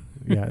Sutherland.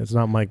 Yeah, it's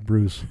not Mike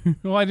Bruce.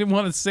 Well, I didn't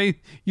want to say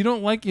you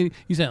don't like it.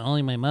 You said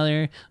only my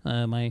mother,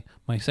 my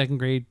second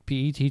grade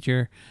PE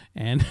teacher,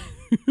 and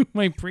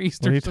my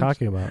priest. What are you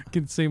talking about?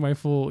 Can say my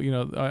full.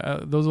 Those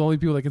are the only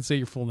people that can say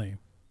your full name.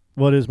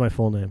 What is my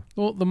full name?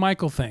 Well, the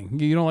Michael thing.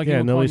 You don't like. Yeah,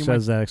 anyone nobody calling you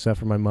says that except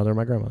for my mother and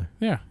my grandmother.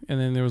 Yeah, and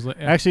then there was like.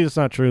 Actually, it's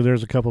not true.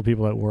 There's a couple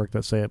people at work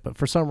that say it, but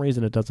for some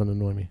reason it doesn't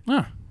annoy me.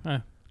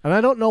 And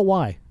I don't know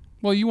why.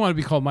 well, you want to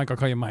be called Mike? I'll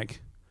call you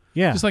Mike.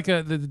 Yeah. Just like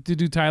the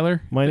dude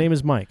Tyler. My name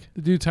is Mike.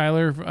 The dude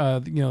Tyler,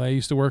 that I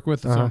used to work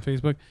with, that's on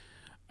Facebook.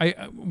 I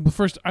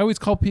always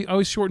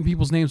shorten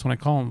people's names when I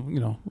call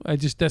them.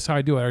 That's how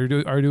I do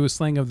it. I do a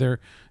slang of their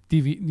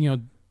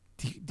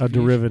A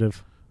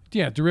derivative.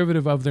 Yeah,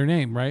 derivative of their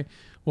name, right?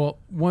 Well,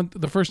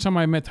 the first time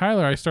I met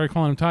Tyler, I started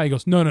calling him Ty. He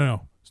goes,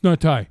 no, it's not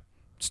Ty,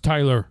 it's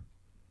Tyler.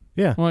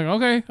 Yeah. I'm like,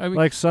 okay. I mean,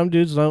 Like some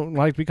dudes don't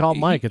like to be called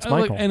Mike. It's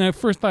Michael. And I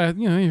first thought,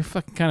 you're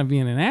fucking kind of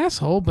being an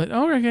asshole, but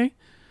okay.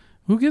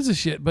 Who gives a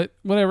shit? But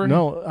whatever.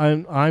 No,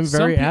 I'm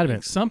very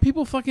adamant. Some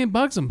people fucking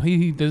bugs him.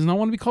 He does not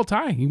want to be called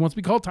Ty. He wants to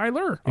be called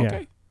Tyler.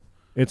 Okay.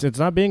 Yeah. It's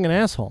not being an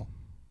asshole.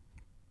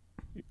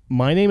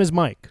 My name is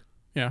Mike,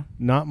 Yeah.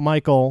 not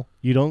Michael.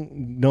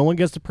 No one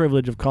gets the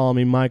privilege of calling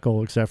me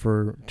Michael except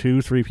for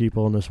 2-3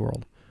 people in this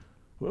world.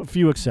 A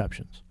few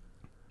exceptions.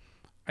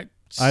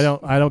 I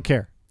don't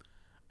care.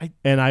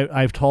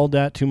 I've told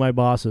that to my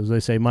bosses. They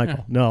say,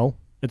 Michael. Yeah. No,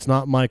 it's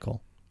not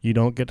Michael. You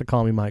don't get to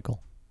call me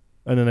Michael.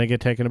 And then they get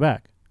taken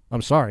aback.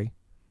 I'm sorry.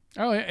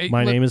 Oh,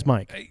 My name is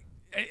Mike.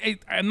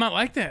 I'm not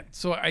like that.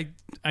 So I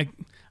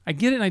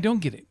get it and I don't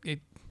get it.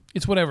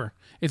 It's whatever.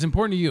 It's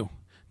important to you.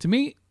 To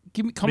me,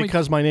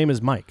 Because my name is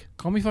Mike.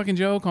 call me fucking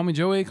Joe, call me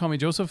Joey, call me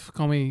Joseph,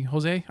 call me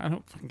Jose. I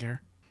don't fucking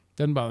care.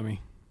 Doesn't bother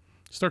me.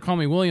 Start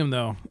calling me William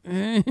though.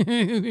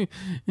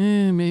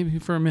 Maybe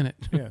for a minute.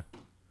 Yeah.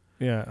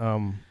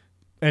 Yeah.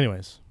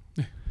 Anyways.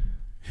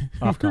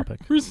 Off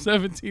topic. We're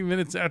 17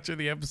 minutes after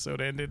the episode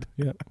ended.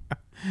 Yeah.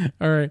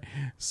 All right.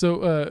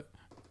 So,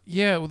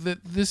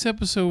 this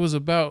episode was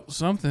about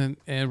something,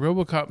 and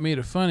RoboCop made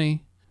it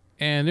funny,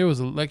 and there was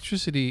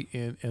electricity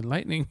and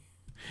lightning,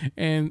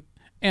 and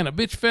a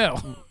bitch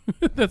fell.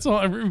 That's all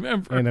I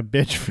remember. And a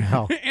bitch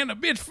fell. And a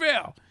bitch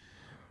fell.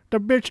 The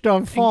bitch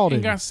done fallen.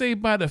 And got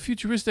saved by the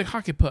futuristic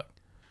hockey puck.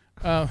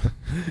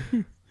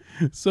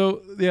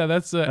 So, yeah,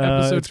 that's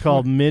episode. It's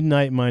called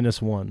Midnight Minus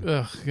One.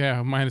 Ugh,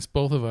 yeah, minus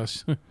both of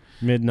us.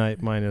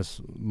 Midnight minus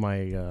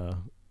my,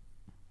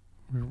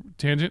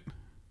 Tangent?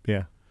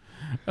 yeah.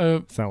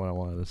 That's not what I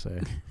wanted to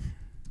say.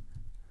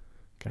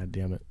 God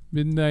damn it.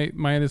 Midnight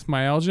minus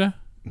myalgia?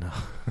 No.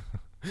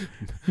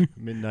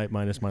 Midnight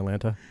minus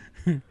Mylanta.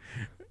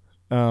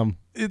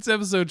 It's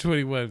episode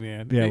 21,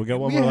 man. Yeah, we got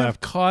one more We have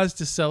left. cause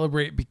to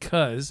celebrate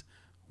because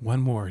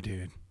one more,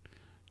 dude.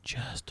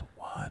 Just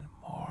one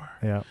more.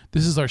 Yeah.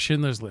 This is our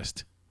Schindler's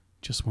List.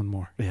 Just one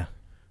more. Yeah.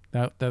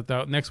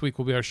 That next week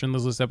will be our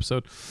Schindler's List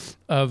episode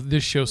of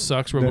This Show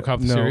Sucks,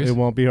 RoboCop the no, series. it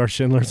won't be our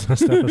Schindler's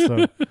List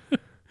episode.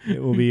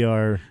 It will be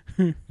our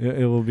I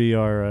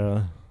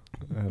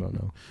don't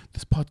know.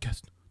 This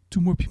podcast.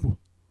 2 more people.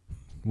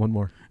 One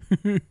more.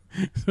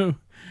 So,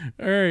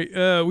 all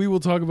right. We will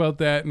talk about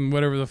that and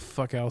whatever the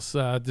fuck else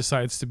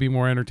decides to be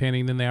more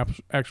entertaining than the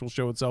actual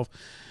show itself.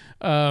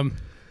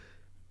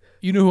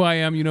 You know who I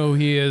am. You know who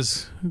he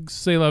is.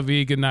 Say la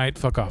vie. Good night.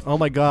 Fuck off. Oh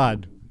my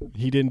God.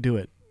 He didn't do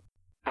it.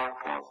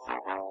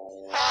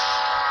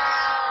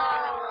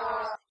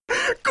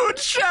 Good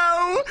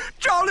show!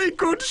 Jolly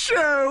good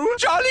show!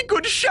 Jolly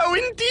good show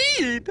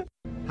indeed!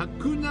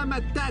 Hakuna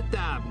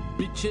Matata,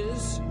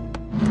 bitches.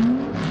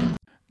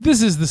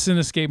 This is the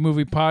Cinescape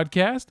Movie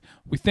Podcast.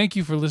 We thank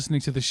you for listening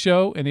to the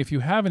show, and if you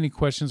have any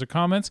questions or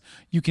comments,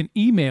 you can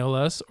email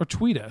us or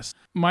tweet us.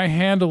 My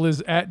handle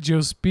is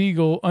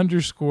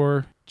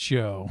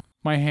 @JoeSpiegel_Joe.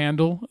 My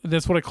handle,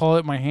 that's what I call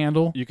it, my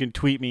handle. You can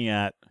tweet me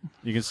at.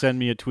 You can send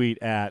me a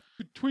tweet at.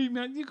 Tweet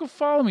me, you can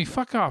follow me.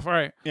 Fuck off. All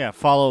right. Yeah,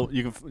 follow.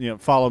 You can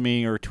follow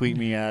me or tweet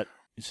me at.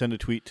 Send a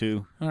tweet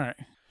to. All right.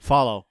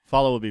 Follow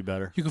would be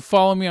better. You can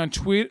follow me on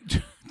Twitter.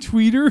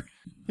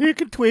 You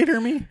can Twitter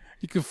me.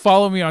 You can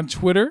follow me on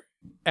Twitter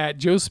at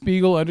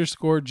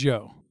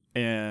 @JoeSpiegel_Joe.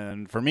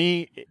 And for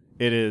me,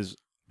 it is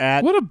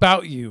at What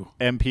about you?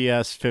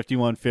 MPS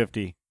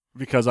 5150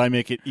 because I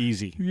make it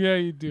easy. Yeah,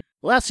 you do.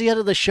 Well, that's the end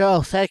of the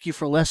show. Thank you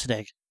for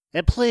listening.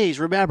 And please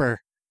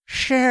remember,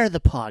 share the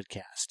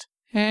podcast.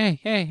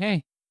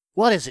 Hey.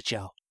 What is it,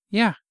 Joe?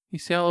 Yeah. You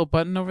see that little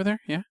button over there?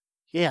 Yeah.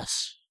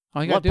 Yes.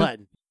 All you What gotta do,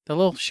 button? the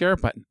little share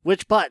button.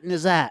 Which button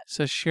is that? It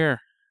says share.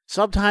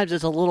 Sometimes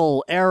it's a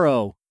little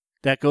arrow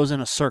that goes in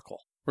a circle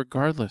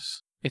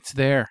Regardless, it's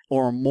there.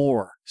 or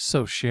more.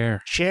 So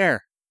share.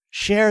 Share.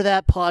 Share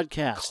that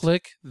podcast.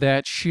 Click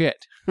that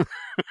shit.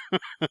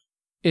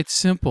 It's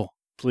simple.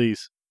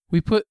 Please.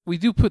 We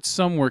do put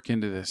some work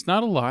into this.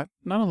 Not a lot.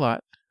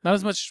 Not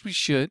as much as we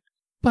should.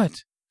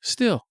 But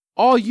still,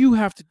 all you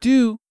have to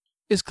do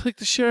is click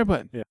the share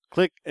button. Yeah.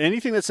 Click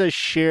anything that says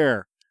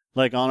share.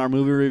 Like on our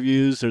movie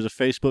reviews, there's a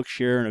Facebook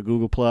share and a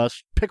Google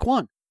Plus. Pick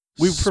one.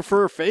 We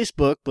prefer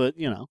Facebook, but,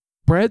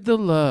 Spread the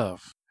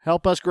love.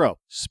 help us grow.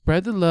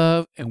 Spread the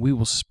love, and we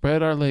will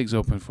spread our legs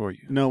open for you.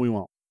 No, we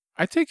won't.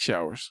 I take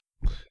showers.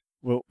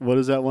 Well, what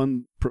is that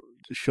one?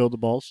 Show the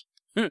balls?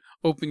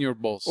 Open your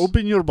balls.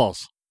 Open your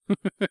balls.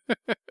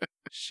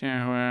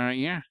 Share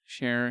the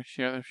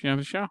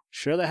show.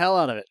 Share the hell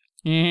out of it.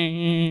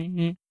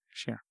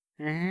 Share.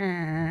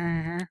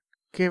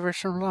 Give her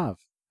some love.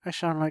 I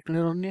sound like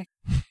little Nick.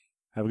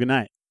 Have a good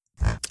night.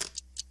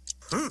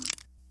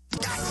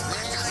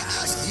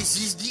 This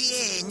is the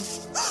end.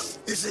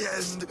 It's the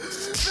end.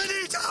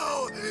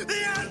 Finito! The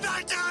end,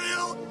 I tell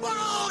you! We're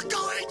all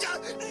going to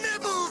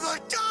nibble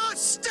the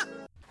dust!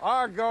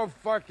 Or go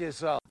fuck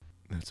yourself.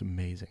 That's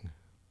amazing.